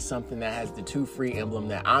create something that has the two free emblem,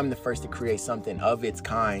 that I'm the first to create something of its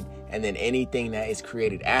kind, and then anything that is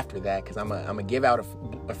created after that, because I'm gonna give out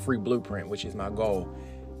a free blueprint, which is my goal,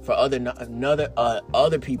 for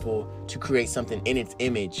other people to create something in its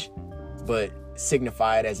image, but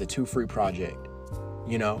signify it as a two free project.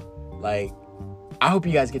 You know, like, I hope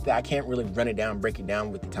you guys get that. I can't really run it down, break it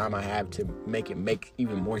down with the time I have to make it make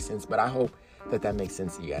even more sense, but I hope that makes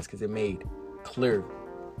sense to you guys, because it made clear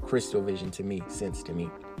crystal vision to me, sense to me.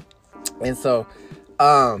 And so,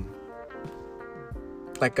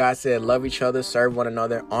 like God said, love each other, serve one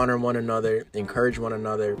another, honor one another, encourage one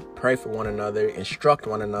another, pray for one another, instruct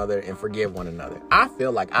one another, and forgive one another. I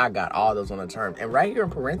feel like I got all those on the term. And right here in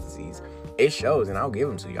parentheses, it shows, and I'll give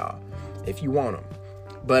them to y'all if you want them.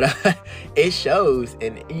 But it shows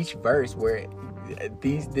in each verse where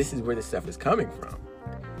this is where this stuff is coming from.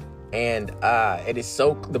 And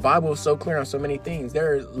the Bible is so clear on so many things.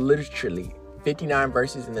 There are literally 59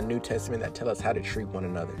 verses in the New Testament that tell us how to treat one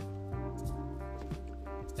another.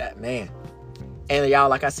 That, man. And y'all,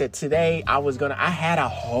 like I said, today I had a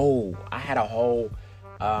whole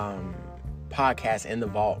podcast in the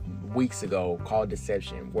vault weeks ago called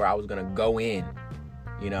Deception, where I was going to go in,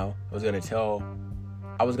 I was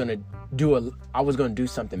going to do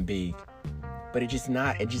something big, but it just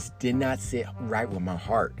did not sit right with my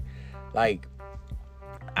heart. Like,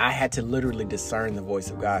 I had to literally discern the voice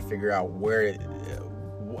of God, figure out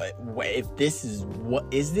if this is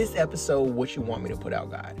this episode what you want me to put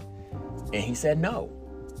out, God? And he said no.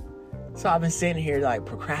 So I've been sitting here like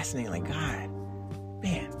procrastinating, like, God,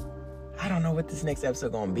 man, I don't know what this next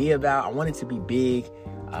episode gonna be about. I want it to be big,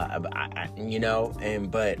 but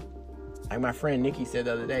like my friend Nikki said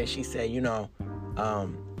the other day, she said,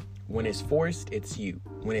 when it's forced, it's you.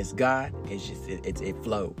 When it's God, it's just it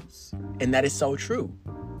flows, and that is so true.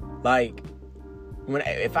 Like,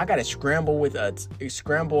 if I gotta scramble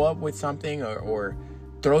up with something or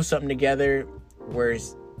throw something together where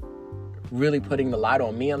it's really putting the light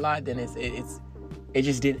on me a lot, then it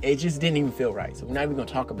just didn't even feel right. So we're not even gonna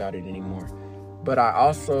talk about it anymore. But I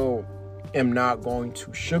also am not going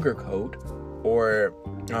to sugarcoat or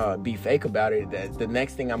be fake about it. That the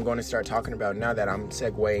next thing I'm going to start talking about now that I'm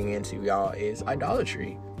segueing into, y'all, is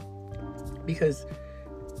idolatry, because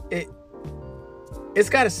it's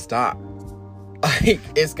got to stop. Like,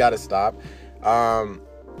 it's got to stop.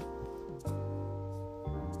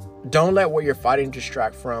 Don't let what you're fighting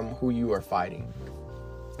distract from who you are fighting.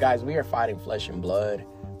 Guys, we are fighting flesh and blood.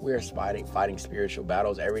 We are fighting spiritual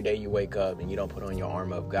battles. Every day you wake up and you don't put on your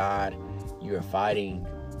armor of God, you are fighting.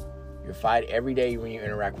 You're fighting every day when you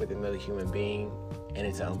interact with another human being, and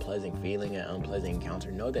it's an unpleasant feeling, an unpleasant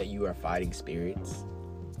encounter. Know that you are fighting spirits.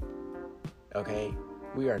 Okay?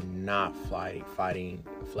 We are not fighting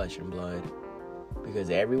flesh and blood, because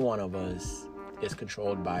every one of us is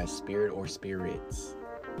controlled by a spirit or spirits.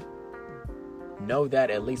 Know that,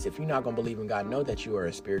 at least if you're not going to believe in God, know that you are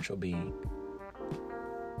a spiritual being.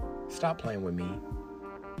 Stop playing with me.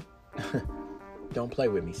 Don't play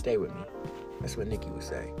with me. Stay with me. That's what Nikki would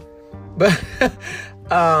say. But,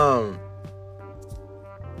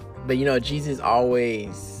 Jesus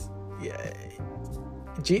always,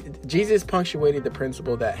 Jesus punctuated the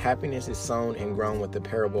principle that happiness is sown and grown with the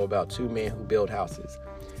parable about two men who build houses.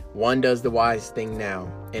 One does the wise thing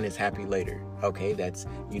now and is happy later. Okay, that's,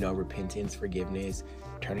 repentance, forgiveness,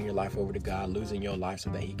 turning your life over to God, losing your life so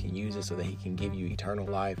that he can use it, so that he can give you eternal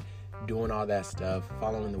life, doing all that stuff,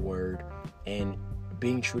 following the word, and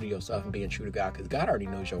being true to yourself and being true to God, because God already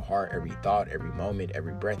knows your heart, every thought, every moment,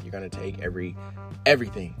 every breath you're going to take,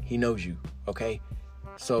 everything. He knows you, okay?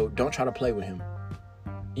 So don't try to play with him.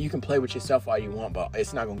 You can play with yourself all you want, but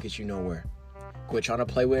it's not going to get you nowhere. Quit trying to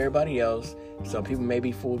play with everybody else. Some people may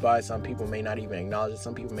be fooled by it. Some people may not even acknowledge it.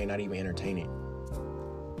 Some people may not even entertain it.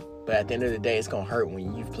 But at the end of the day, it's going to hurt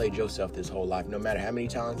when you've played yourself this whole life. No matter how many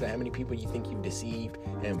times and how many people you think you've deceived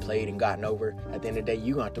and played and gotten over, at the end of the day,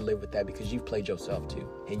 you're going to have to live with that, because you've played yourself too,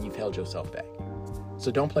 and you've held yourself back.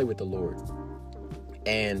 So don't play with the Lord.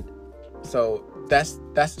 And so that's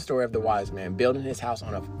the story of the wise man, building his house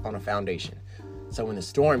on a foundation. So when the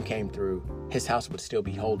storm came through, his house would still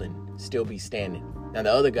be still be standing. Now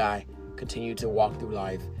the other guy continued to walk through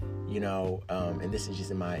life, and this is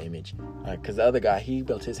just in my image, because the other guy, he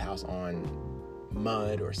built his house on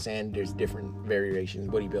mud or sand. There's different variations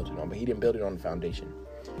what he built it on, but he didn't build it on the foundation.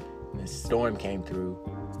 And the storm came through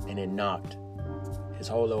and it knocked his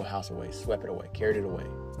whole little house away, swept it away, carried it away.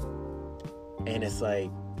 And it's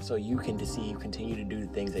like, so you can deceive, continue to do the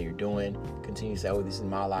things that you're doing, continue to say, oh, this is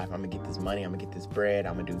my life, I'm gonna get this money, I'm gonna get this bread,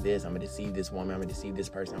 I'm gonna do this, I'm gonna deceive this woman, I'm gonna deceive this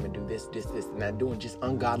person, I'm gonna do this, and that, doing just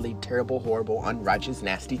ungodly, terrible, horrible, unrighteous,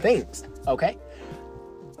 nasty things, okay?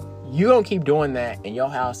 You gonna keep doing that, and your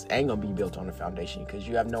house ain't gonna be built on the foundation, because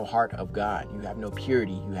you have no heart of God, you have no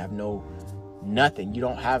purity, you have no nothing, you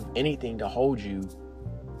don't have anything to hold you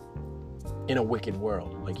in a wicked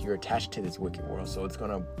world. Like, you're attached to this wicked world, so it's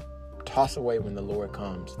gonna toss away when the Lord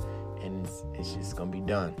comes, and it's just gonna be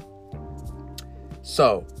done.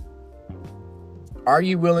 So, are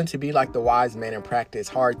you willing to be like the wise man and practice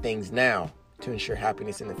hard things now to ensure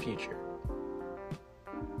happiness in the future?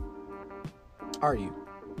 Are you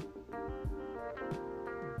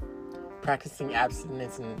practicing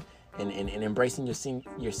abstinence and embracing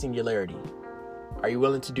your singularity? Are you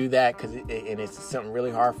willing to do that? Because it's something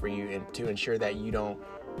really hard for you, and to ensure that you don't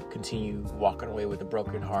continue walking away with a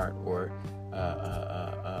broken heart, or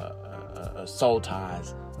soul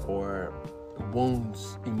ties, or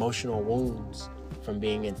wounds, emotional wounds from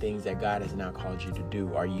being in things that God has not called you to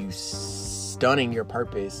do. Are you stunning your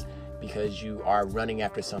purpose because you are running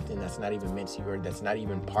after something that's not even meant to you, or that's not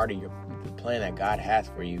even part of the plan that God has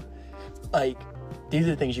for you. Like, these are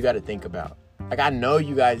the things you got to think about. Like, I know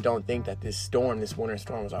you guys don't think that this winter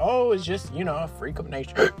storm was like, oh, it's just, a freak of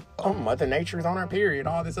nature. Oh, Mother Nature is on her period,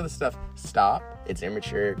 all this other stuff. Stop. It's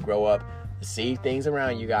immature. Grow up. See things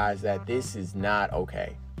around you guys that this is not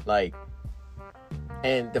okay. Like,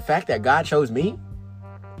 and the fact that God chose me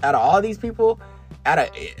out of all these people, out of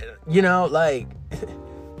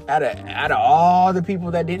all the people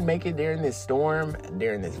that didn't make it during this storm,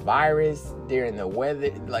 during this virus, during the weather,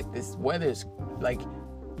 like this weather's like,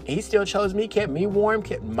 he still chose me, kept me warm,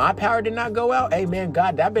 my power did not go out. Hey man,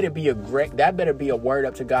 God, that better be a word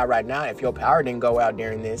up to God right now. If your power didn't go out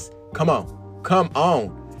during this, come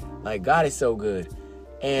on. Like, God is so good.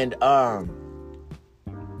 And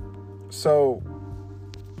so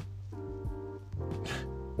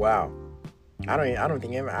wow. I don't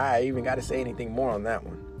think I even got to say anything more on that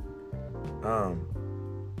one.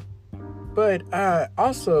 But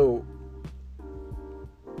also,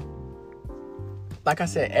 like I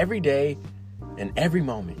said, every day and every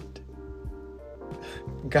moment,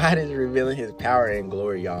 God is revealing his power and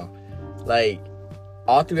glory, y'all. Like,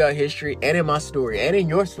 all throughout history and in my story and in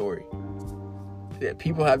your story, that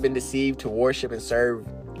people have been deceived to worship and serve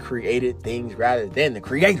created things rather than the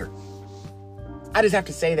Creator. I just have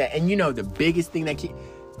to say that. And the biggest thing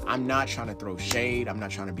I'm not trying to throw shade. I'm not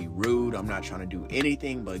trying to be rude. I'm not trying to do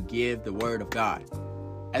anything but give the word of God.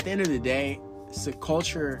 At the end of the day,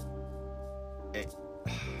 culture,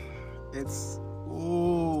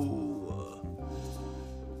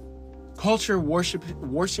 culture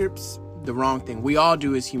worships the wrong thing. We all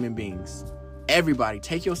do as human beings. Everybody,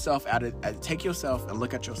 take yourself and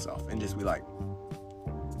look at yourself and just be like,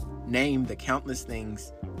 name the countless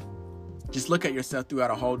things. Just look at yourself throughout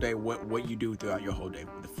a whole day, what you do throughout your whole day.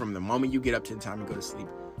 From the moment you get up to the time you go to sleep.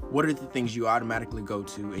 What are the things you automatically go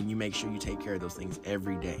to, and you make sure you take care of those things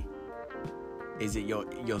every day? Is it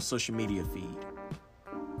your social media feed?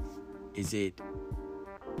 Is it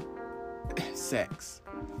sex?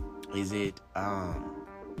 Is it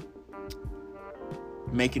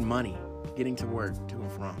making money, getting to work, to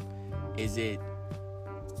and from? Is it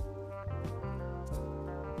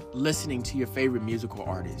listening to your favorite musical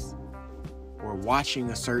artist? Or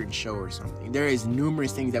watching a certain show or something? There is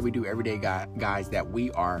numerous things that we do every day, guys, that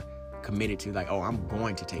we are committed to. Like, oh, I'm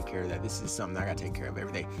going to take care of that. This is something I got to take care of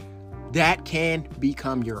every day. That can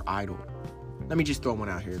become your idol. Let me just throw one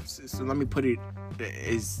out here. So let me put it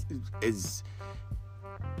as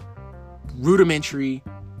rudimentary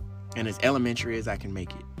and as elementary as I can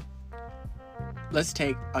make it. Let's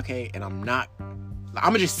take, and I'm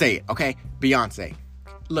gonna just say it, okay? Beyonce.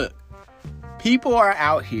 Look, people are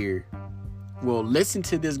out here will listen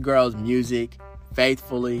to this girl's music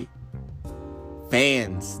faithfully.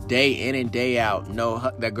 Fans, day in and day out,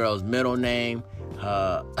 know that girl's middle name,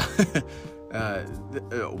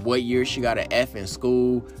 what year she got an F in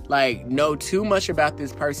school, like, know too much about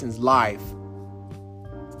this person's life,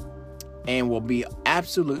 and will be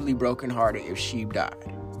absolutely brokenhearted if she died.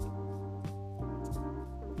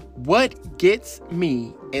 What gets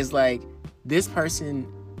me is, like, this person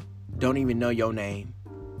don't even know your name,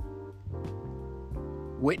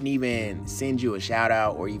 wouldn't even send you a shout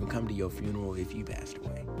out or even come to your funeral if you passed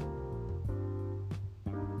away.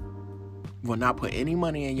 Will not put any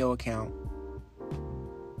money in your account.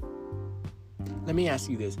 Let me ask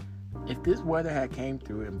you this. If this weather had came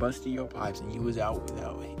through and busted your pipes and you was out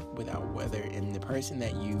without weather, and the person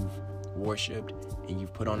that you've worshipped and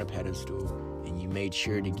you've put on a pedestal and you made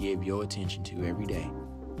sure to give your attention to every day,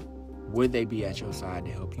 would they be at your side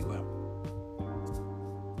to help you out?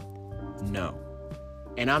 No.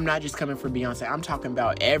 And I'm not just coming for Beyonce. I'm talking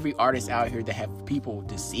about every artist out here that have people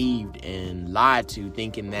deceived and lied to,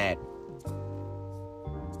 thinking that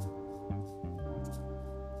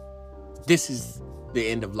this is the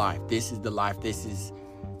end of life. This is the life. This is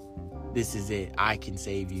it. I can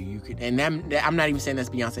save you. You could. And I'm not even saying that's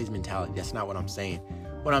Beyonce's mentality. That's not what I'm saying.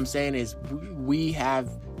 What I'm saying is we've got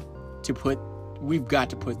to put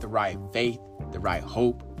the right faith, the right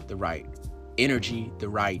hope, the right energy, the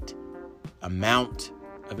right amount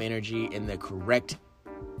of energy in the correct.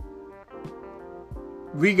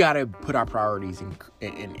 We got to put our priorities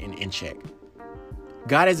in check.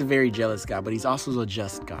 God is a very jealous God, but he's also a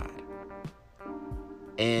just God.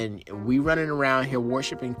 And we running around here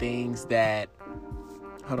worshiping things that,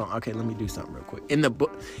 hold on. Okay, let me do something real quick. In the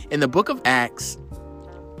book of Acts,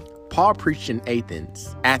 Paul preached in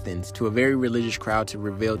Athens to a very religious crowd to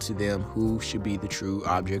reveal to them who should be the true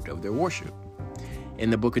object of their worship. In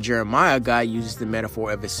the book of Jeremiah, God uses the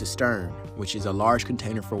metaphor of a cistern, which is a large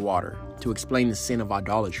container for water, to explain the sin of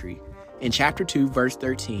idolatry In chapter 2, verse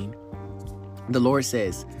 13, the Lord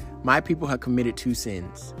says, "My people have committed 2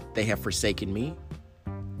 sins. They have forsaken me,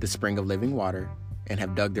 the spring of living water, and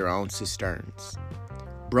have dug their own cisterns,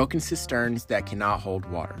 broken cisterns that cannot hold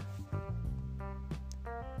water."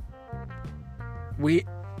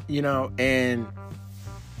 And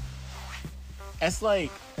that's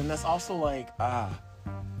like, and that's also like,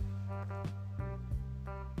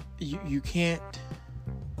 you can't.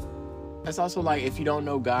 That's also like, if you don't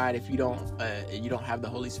know God, if you don't have the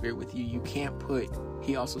Holy Spirit with you, you can't put.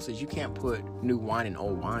 He also says you can't put new wine in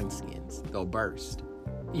old wineskins; they'll burst.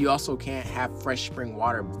 You also can't have fresh spring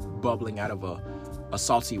water bubbling out of a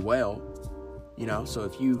salty well. So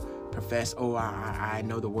if you profess, I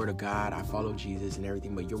know the word of God, I follow Jesus and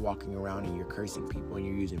everything, but you're walking around and you're cursing people and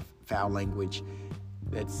you're using foul language,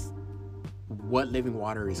 that's what living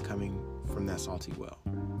water is coming from that salty well.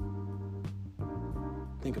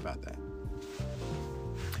 Think about that.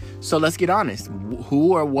 So let's get honest.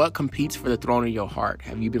 Who or what competes for the throne of your heart?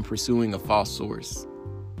 Have you been pursuing a false source?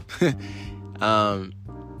 And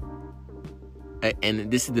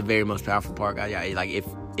this is the very most powerful part, guys. Like,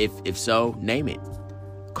 if so, name it.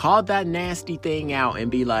 Call that nasty thing out and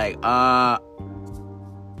be like,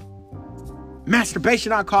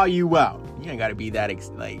 masturbation, I'll call you out. You ain't got to be that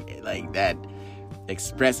that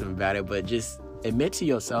expressive about it, but just admit to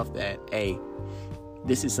yourself that, hey,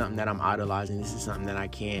 this is something that I'm idolizing. This is something that I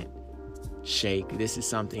can't shake. This is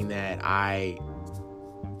something that I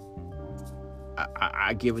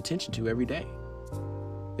give attention to every day.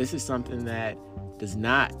 This is something that does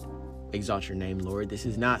not exalt your name, Lord. This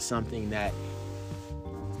is not something that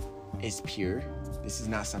is pure. This is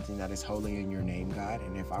not something that is holy in your name, God.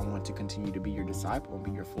 And if I want to continue to be your disciple and be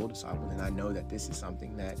your full disciple, then I know that this is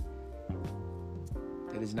something that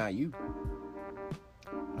is not you.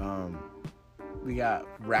 We got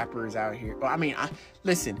rappers out here. Well, I mean,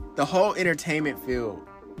 listen, the whole entertainment field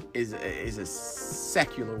is a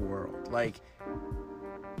secular world. Like,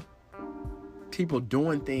 people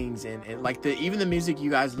doing things and like even the music you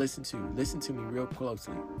guys listen to me real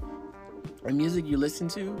closely. The music you listen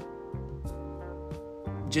to,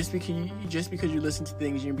 just because you listen to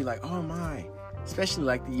things, you're gonna be like, oh my, especially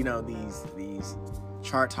like these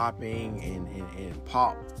chart topping and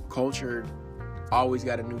pop culture always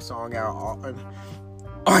got a new song out.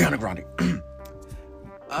 Ariana Grande.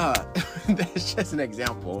 That's just an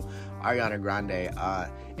example. Ariana Grande.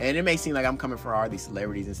 And it may seem like I'm coming for all these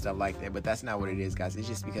celebrities and stuff like that, but that's not what it is, guys. It's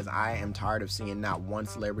just because I am tired of seeing not one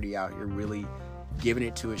celebrity out here really giving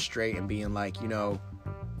it to it straight and being like,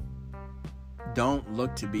 don't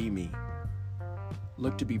look to be me.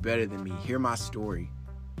 Look to be better than me. Hear my story.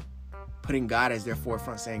 Putting God as their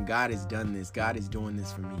forefront, saying, God has done this. God is doing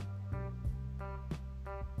this for me.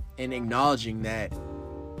 And acknowledging that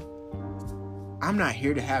I'm not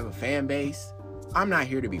here to have a fan base. I'm not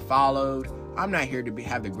here to be followed. I'm not here to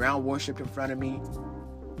have the ground worshipped in front of me.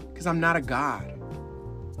 Because I'm not a god.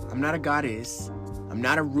 I'm not a goddess. I'm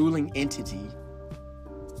not a ruling entity.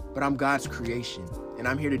 But I'm God's creation. And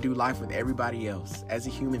I'm here to do life with everybody else as a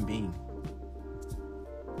human being.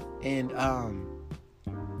 And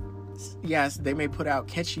yes, they may put out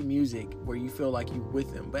catchy music where you feel like you're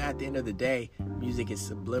with them. But at the end of the day, music is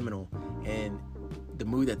subliminal. And the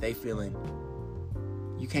mood that they feel in,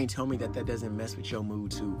 you can't tell me that doesn't mess with your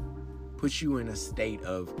mood too. Put you in a state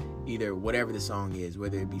of either whatever the song is,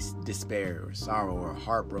 whether it be despair or sorrow or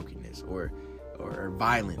heartbrokenness or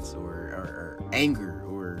violence or anger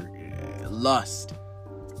or lust,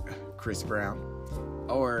 Chris Brown,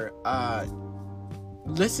 or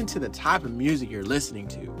listen to the type of music you're listening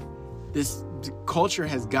to. This culture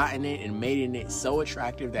has gotten it and made it so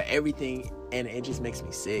attractive that everything, and it just makes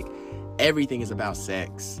me sick, everything is about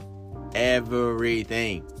sex.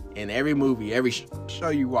 Everything. In every movie, every show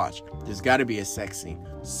you watch, there's got to be a sex scene.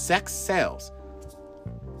 Sex sells.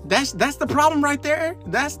 That's the problem right there.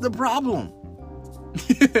 That's the problem.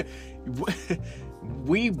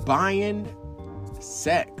 We buying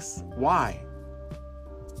sex. Why?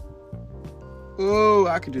 Oh,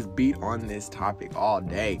 I could just beat on this topic all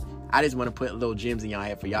day. I just want to put little gems in y'all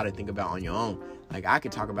head for y'all to think about on your own. Like, I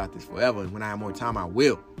could talk about this forever, and when I have more time, I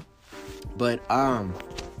will. But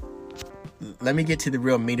let me get to the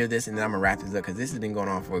real meat of this, and then I'm gonna wrap this up, because this has been going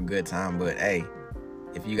on for a good time. But hey,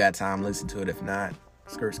 if you got time, listen to it. If not,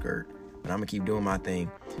 skirt. But I'm gonna keep doing my thing.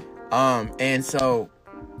 And so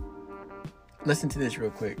listen to this real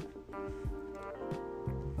quick.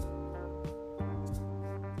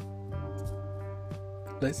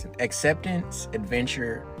 Listen, acceptance,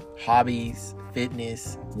 adventure, hobbies,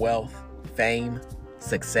 fitness, wealth, fame,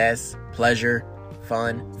 success, pleasure,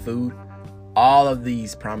 fun, food, all of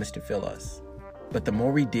these promise to fill us. But the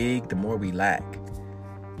more we dig, the more we lack.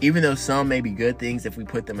 Even though some may be good things, if we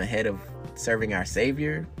put them ahead of serving our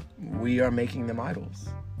Savior, we are making them idols.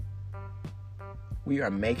 We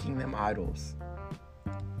are making them idols.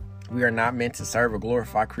 We are not meant to serve or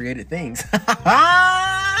glorify created things.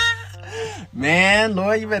 Man,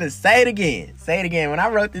 Lord, you better say it again. Say it again. When I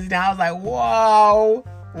wrote this down, I was like, whoa.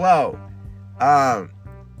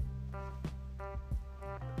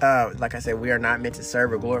 Like I said, we are not meant to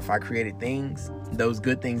serve or glorify created things. Those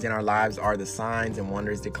good things in our lives are the signs and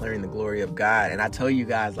wonders declaring the glory of God. And I tell you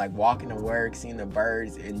guys, like walking to work, seeing the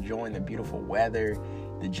birds, enjoying the beautiful weather,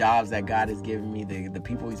 the jobs that God has given me, the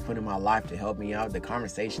people He's put in my life to help me out, the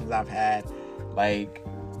conversations I've had, like,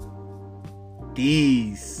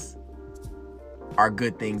 these are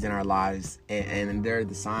good things in our lives, and they're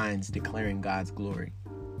the signs declaring God's glory.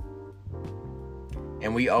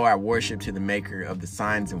 And we owe our worship to the maker of the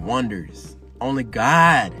signs and wonders. Only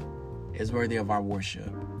God is worthy of our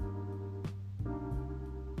worship.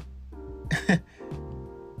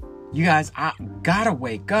 You guys, I gotta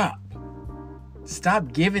wake up.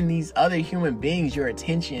 Stop giving these other human beings your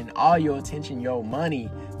attention, all your attention, your money,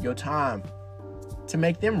 your time, to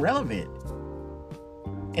make them relevant.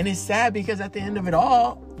 And it's sad because at the end of it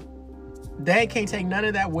all, they can't take none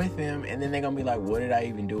of that with them. And then they're going to be like, what did I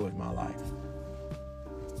even do with my life?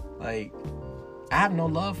 Like, I have no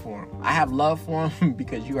love for them. I have love for them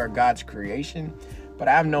because you are God's creation. But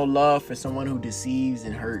I have no love for someone who deceives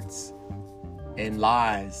and hurts and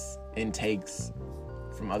lies and takes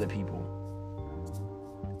from other people.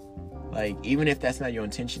 Like, even if that's not your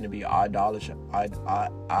intention to be idolatized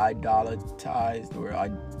or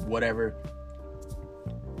whatever,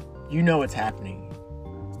 you know what's happening.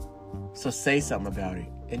 So say something about it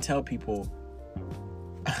and tell people,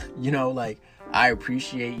 like, I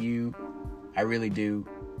appreciate you. I really do.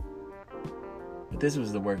 But this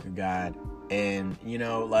was the work of God. And,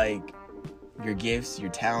 like, your gifts, your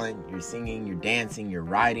talent, your singing, your dancing, your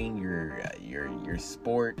writing, your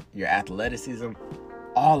sport, your athleticism,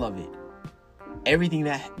 all of it. Everything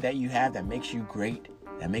that you have that makes you great,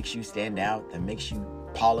 that makes you stand out, that makes you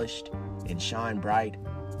polished and shine bright,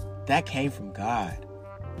 that came from God.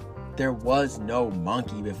 There was no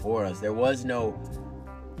monkey before us. There was no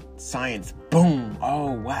science. Boom.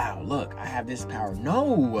 Oh, wow. Look, I have this power.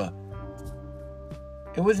 No.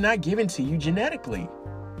 It was not given to you genetically.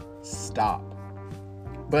 Stop.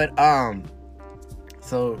 But,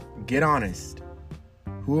 so get honest.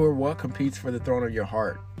 Who or what competes for the throne of your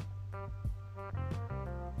heart?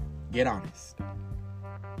 Get honest.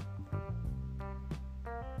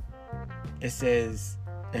 It says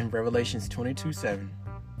in Revelations 22:7,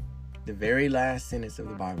 the very last sentence of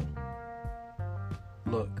the Bible,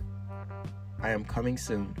 look, I am coming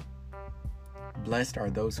soon. Blessed are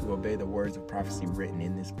those who obey the words of prophecy written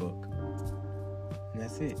in this book. And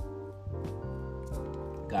that's it.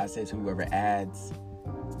 God says whoever adds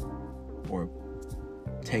or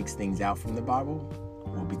takes things out from the Bible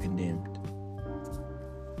will be condemned.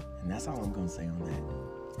 And that's all I'm going to say on that.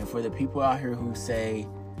 And for the people out here who say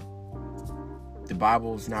the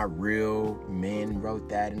Bible's not real, men wrote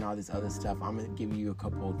that and all this other stuff, I'm going to give you a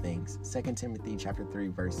couple of things. 2 Timothy chapter 3,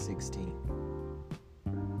 verse 16.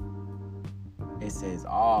 It says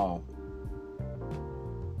all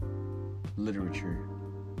literature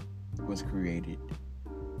was created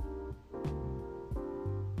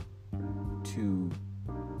to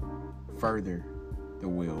further the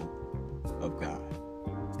will of God.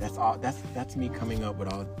 That's all. That's me coming up with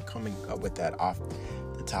that off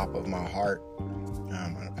the top of my heart.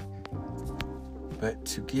 But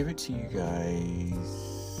to give it to you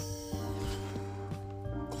guys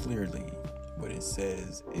clearly, what it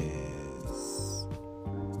says is,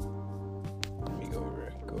 let me go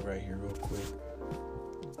right here real quick.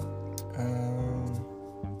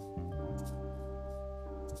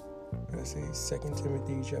 Let's say 2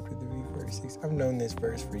 Timothy chapter 3, verse 6. I've known this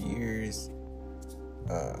verse for years.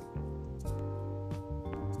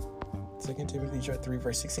 2 Timothy chapter 3,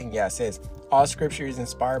 verse 16. Yeah, it says, all scripture is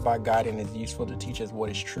inspired by God and is useful to teach us what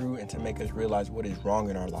is true and to make us realize what is wrong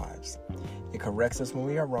in our lives. It corrects us when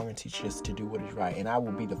we are wrong and teaches us to do what is right. And I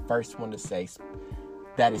will be the first one to say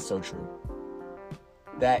that is so true.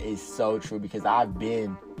 That is so true, because I've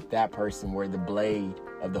been that person where the blade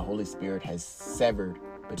of the Holy Spirit has severed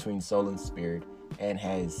between soul and spirit and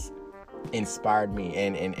has inspired me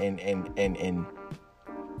and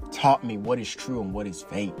taught me what is true and what is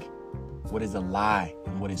fake, what is a lie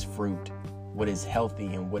and what is fruit, what is healthy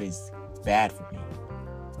and what is bad for me.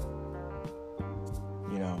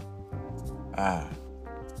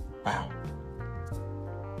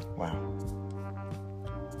 Wow.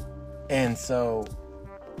 And so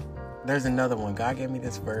There's another one. God gave me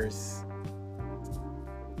this verse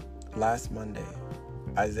last Monday.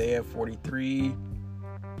 Isaiah 43.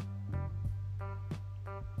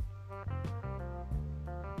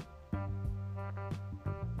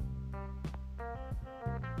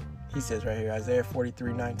 He says right here, Isaiah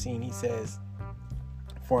 43:19, he says,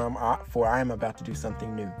 For I am about to do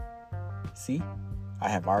something new. See, I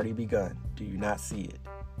have already begun. Do you not see it?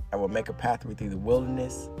 I will make a pathway through the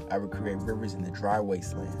wilderness. I will create rivers in the dry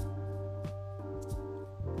wasteland.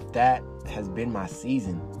 That has been my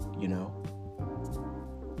season, you know.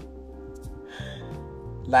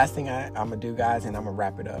 Last thing I'm going to do, guys, and I'm going to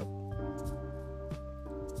wrap it up.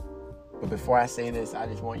 But before I say this, I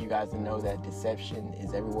just want you guys to know that deception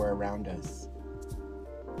is everywhere around us.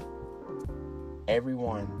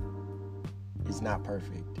 Everyone is not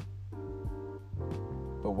perfect.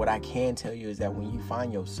 But what I can tell you is that when you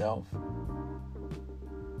find yourself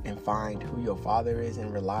and find who your Father is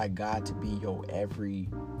and rely God to be your every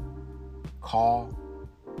call,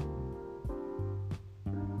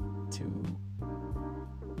 to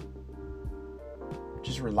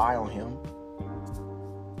just rely on Him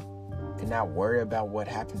and not worry about what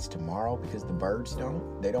happens tomorrow, because the birds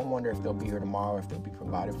don't. They don't wonder if they'll be here tomorrow, if they'll be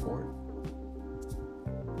provided for.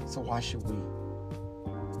 So why should we?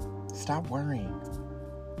 Stop worrying.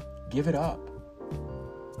 Give it up.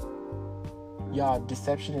 Y'all,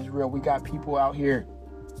 deception is real. We got people out here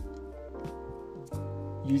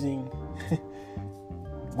using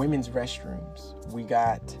women's restrooms.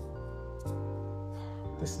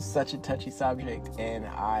 This is such a touchy subject, and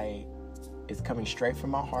it's coming straight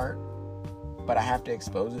from my heart, but I have to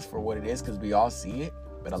expose this for what it is, because we all see it,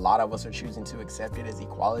 but a lot of us are choosing to accept it as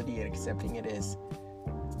equality and accepting it as,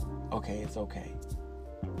 okay, it's okay.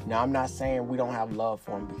 Now, I'm not saying we don't have love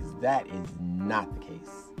for them, because that is not the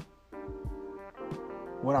case.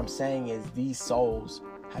 What I'm saying is these souls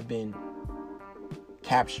have been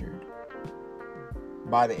captured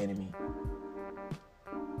by the enemy,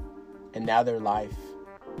 and now their life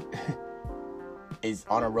is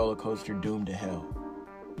on a roller coaster doomed to hell.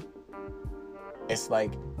 It's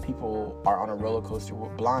like people are on a roller coaster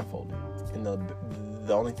blindfolded, and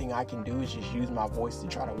the only thing I can do is just use my voice to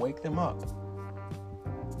try to wake them up.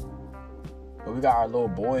 But we got our little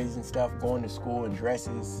boys and stuff going to school in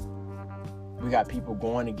dresses. We got people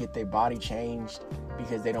going to get their body changed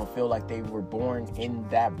because they don't feel like they were born in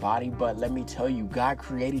that body. But let me tell you, God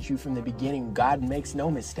created you from the beginning. God makes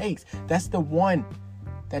no mistakes. That's the one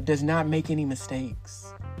that does not make any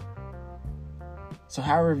mistakes. So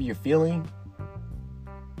however you're feeling,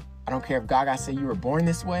 I don't care if God said you were born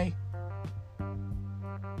this way.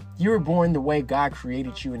 You were born the way God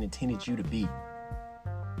created you and intended you to be.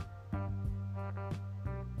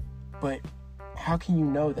 But how can you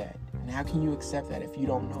know that? And how can you accept that if you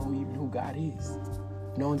don't know even who God is?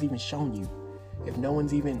 If no one's even shown you. If no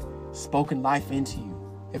one's even spoken life into you.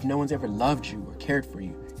 If no one's ever loved you or cared for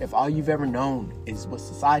you. If all you've ever known is what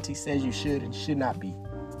society says you should and should not be.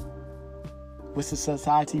 What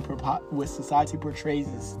society portrays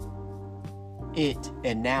is it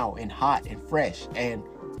and now and hot and fresh and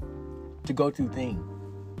to go through things.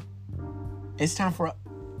 It's time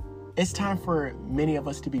for many of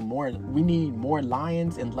us to be more. We need more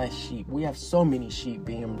lions and less sheep. We have so many sheep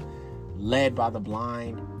being led by the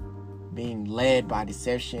blind, being led by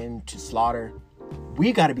deception to slaughter.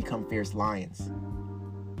 We got to become fierce lions.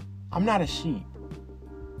 I'm not a sheep.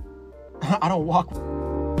 I don't walk.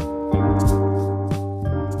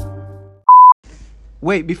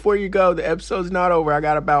 Wait, before you go, the episode's not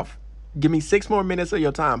over. Give me 6 more minutes of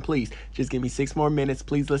your time, please. Just give me 6 more minutes.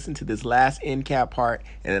 Please listen to this last end cap part,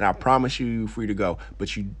 and then I promise you're free to go.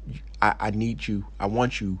 But I need you. I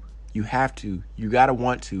want you. You have to. You gotta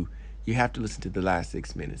want to. You have to listen to the last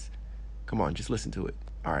 6 minutes. Come on, just listen to it.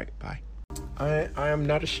 All right, bye. I am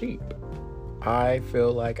not a sheep. I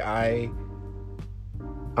feel like I'm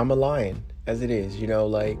a lion, as it is. You know,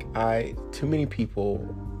 like too many people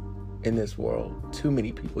in this world. Too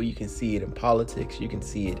many people. You can see it in politics. You can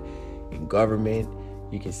see it in government.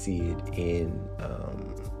 You can see it in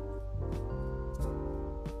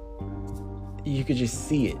you could just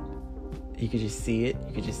see it. You could just see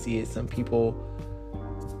it. Some people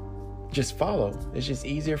just follow. It's just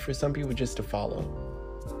easier for some people just to follow.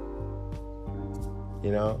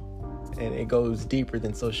 You know? And it goes deeper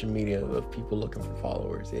than social media of people looking for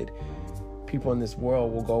followers. People in this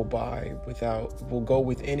world will go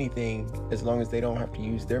with anything as long as they don't have to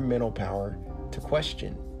use their mental power to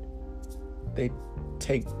question. They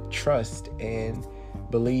take trust and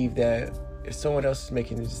believe that if someone else is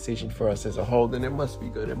making the decision for us as a whole, then it must be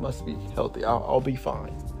good. It must be healthy. I'll be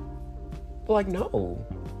fine. But no.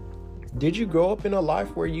 Did you grow up in a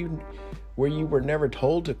life where you were never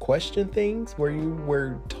told to question things, where you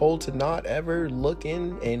were told to not ever look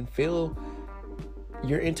in and feel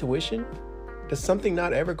your intuition? Does something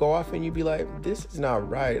not ever go off and you be like, this is not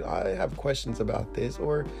right, I have questions about this?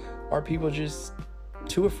 Or are people just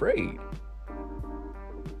too afraid?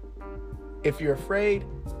 If you're afraid,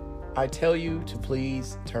 I tell you to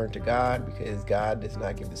please turn to God, because God does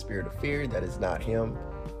not give the spirit of fear. That is not him.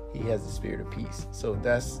 He has the spirit of peace. So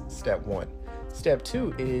that's step one. Step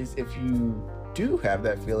two is, if you do have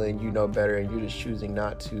that feeling, you know better, and you're just choosing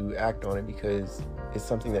not to act on it because it's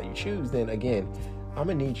something that you choose, then again, I'm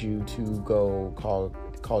gonna need you to go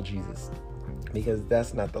call Jesus, because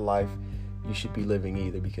that's not the life you should be living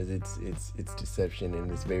either, because it's deception, and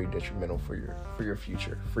it's very detrimental for your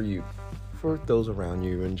future, for you, for those around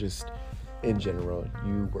you, and just in general.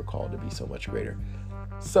 You were called to be so much greater.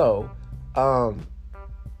 So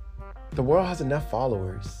the world has enough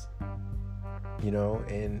followers,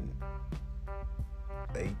 and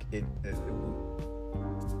like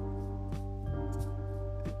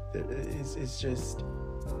it's just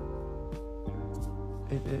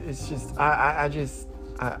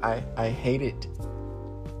I hate it,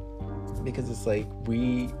 because it's like,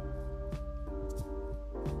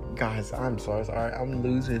 guys, I'm sorry, I'm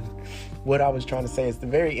losing what I was trying to say. It's the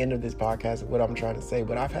very end of this podcast of what I'm trying to say,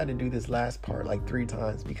 but I've had to do this last part like 3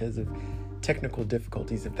 times because of technical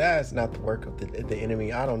difficulties. If that is not the work of the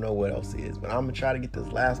enemy, I don't know what else is. But I'm gonna try to get this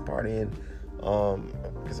last part in,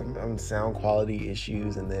 because I'm sound quality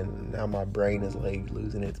issues, and then now my brain is like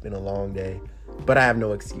losing it. It's been a long day, but I have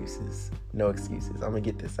no excuses. I'm gonna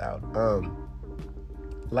get this out.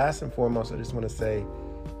 Last and foremost, I just want to say,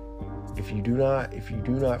 if you do not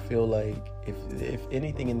feel like, if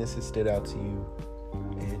anything in this has stood out to you,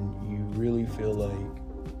 and you really feel like,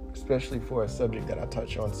 especially for a subject that I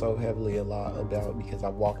touch on so heavily a lot about, because I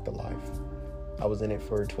walked the life. I was in it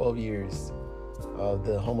for 12 years.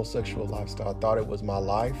 The homosexual lifestyle. I thought it was my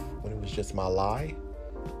life when it was just my lie.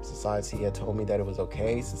 Society had told me that it was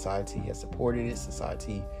okay. Society had supported it.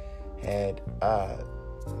 Society had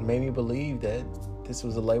made me believe that this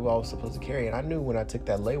was a label I was supposed to carry. And I knew when I took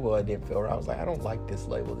that label, I didn't feel right. I was like, I don't like this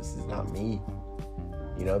label. This is not me.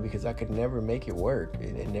 Because I could never make it work.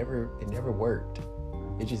 It never worked.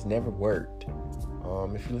 It just never worked.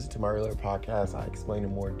 If you listen to my earlier podcast, I explain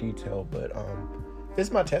in more detail, but this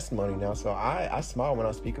is my testimony now, so I smile when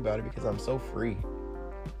I speak about it, because I'm so free.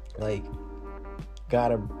 Like,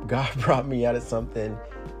 God brought me out of something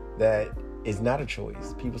that is not a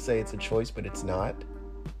choice. People say it's a choice, but it's not.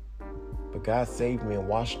 But God saved me and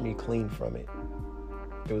washed me clean from it.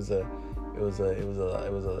 It was a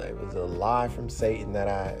lie from Satan that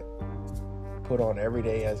I put on every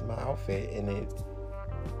day as my outfit, and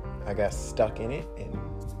I got stuck in it, and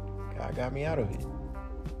God got me out of it.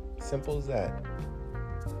 Simple as that.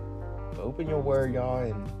 But open your word, y'all,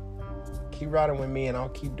 and keep riding with me, and I'll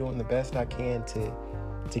keep doing the best I can to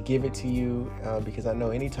give it to you, because I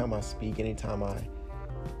know anytime I speak, anytime I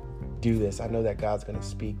do this, I know that God's going to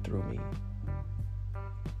speak through me.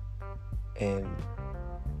 And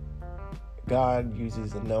God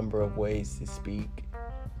uses a number of ways to speak,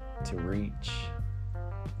 to reach,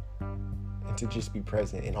 and to just be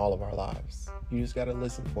present in all of our lives. You just got to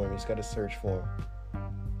listen for him. You just got to search for him.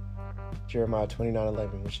 Jeremiah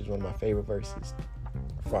 29:11, which is one of my favorite verses.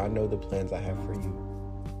 For I know the plans I have for you.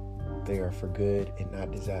 They are for good and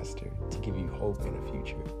not disaster, to give you hope in a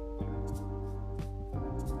future.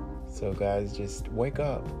 So guys, just wake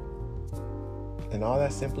up. And all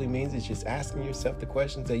that simply means is just asking yourself the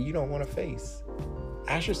questions that you don't want to face.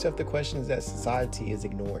 Ask yourself the questions that society is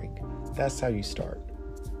ignoring. That's how you start.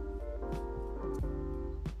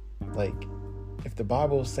 Like, if the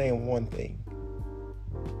Bible is saying one thing,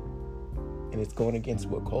 and it's going against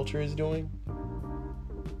what culture is doing,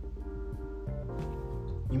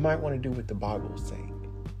 you might want to do what the Bible is saying.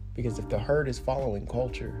 Because if the herd is following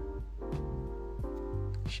culture,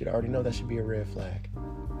 you should already know that should be a red flag.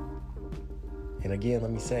 And again, let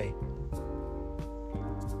me say,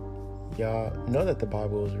 y'all know that the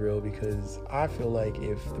Bible is real, because I feel like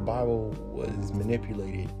if the Bible was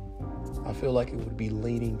manipulated, I feel like it would be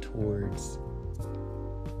leaning towards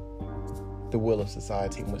the will of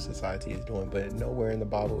society and what society is doing. But nowhere in the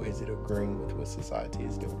Bible is it agreeing with what society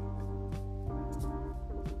is doing.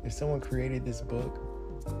 If someone created this book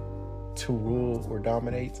to rule or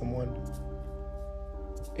dominate someone,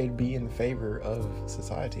 it'd be in favor of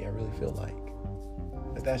society, I really feel like.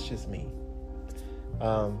 But that's just me.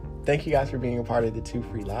 Thank you guys for being a part of the Two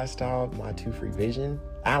Free lifestyle, my Two Free vision,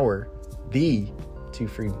 the Two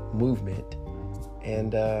Free movement.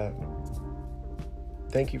 And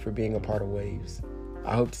thank you for being a part of Waves.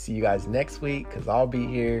 I hope to see you guys next week because I'll be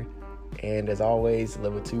here. And as always,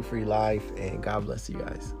 live a 2 free life, and God bless you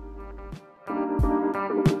guys.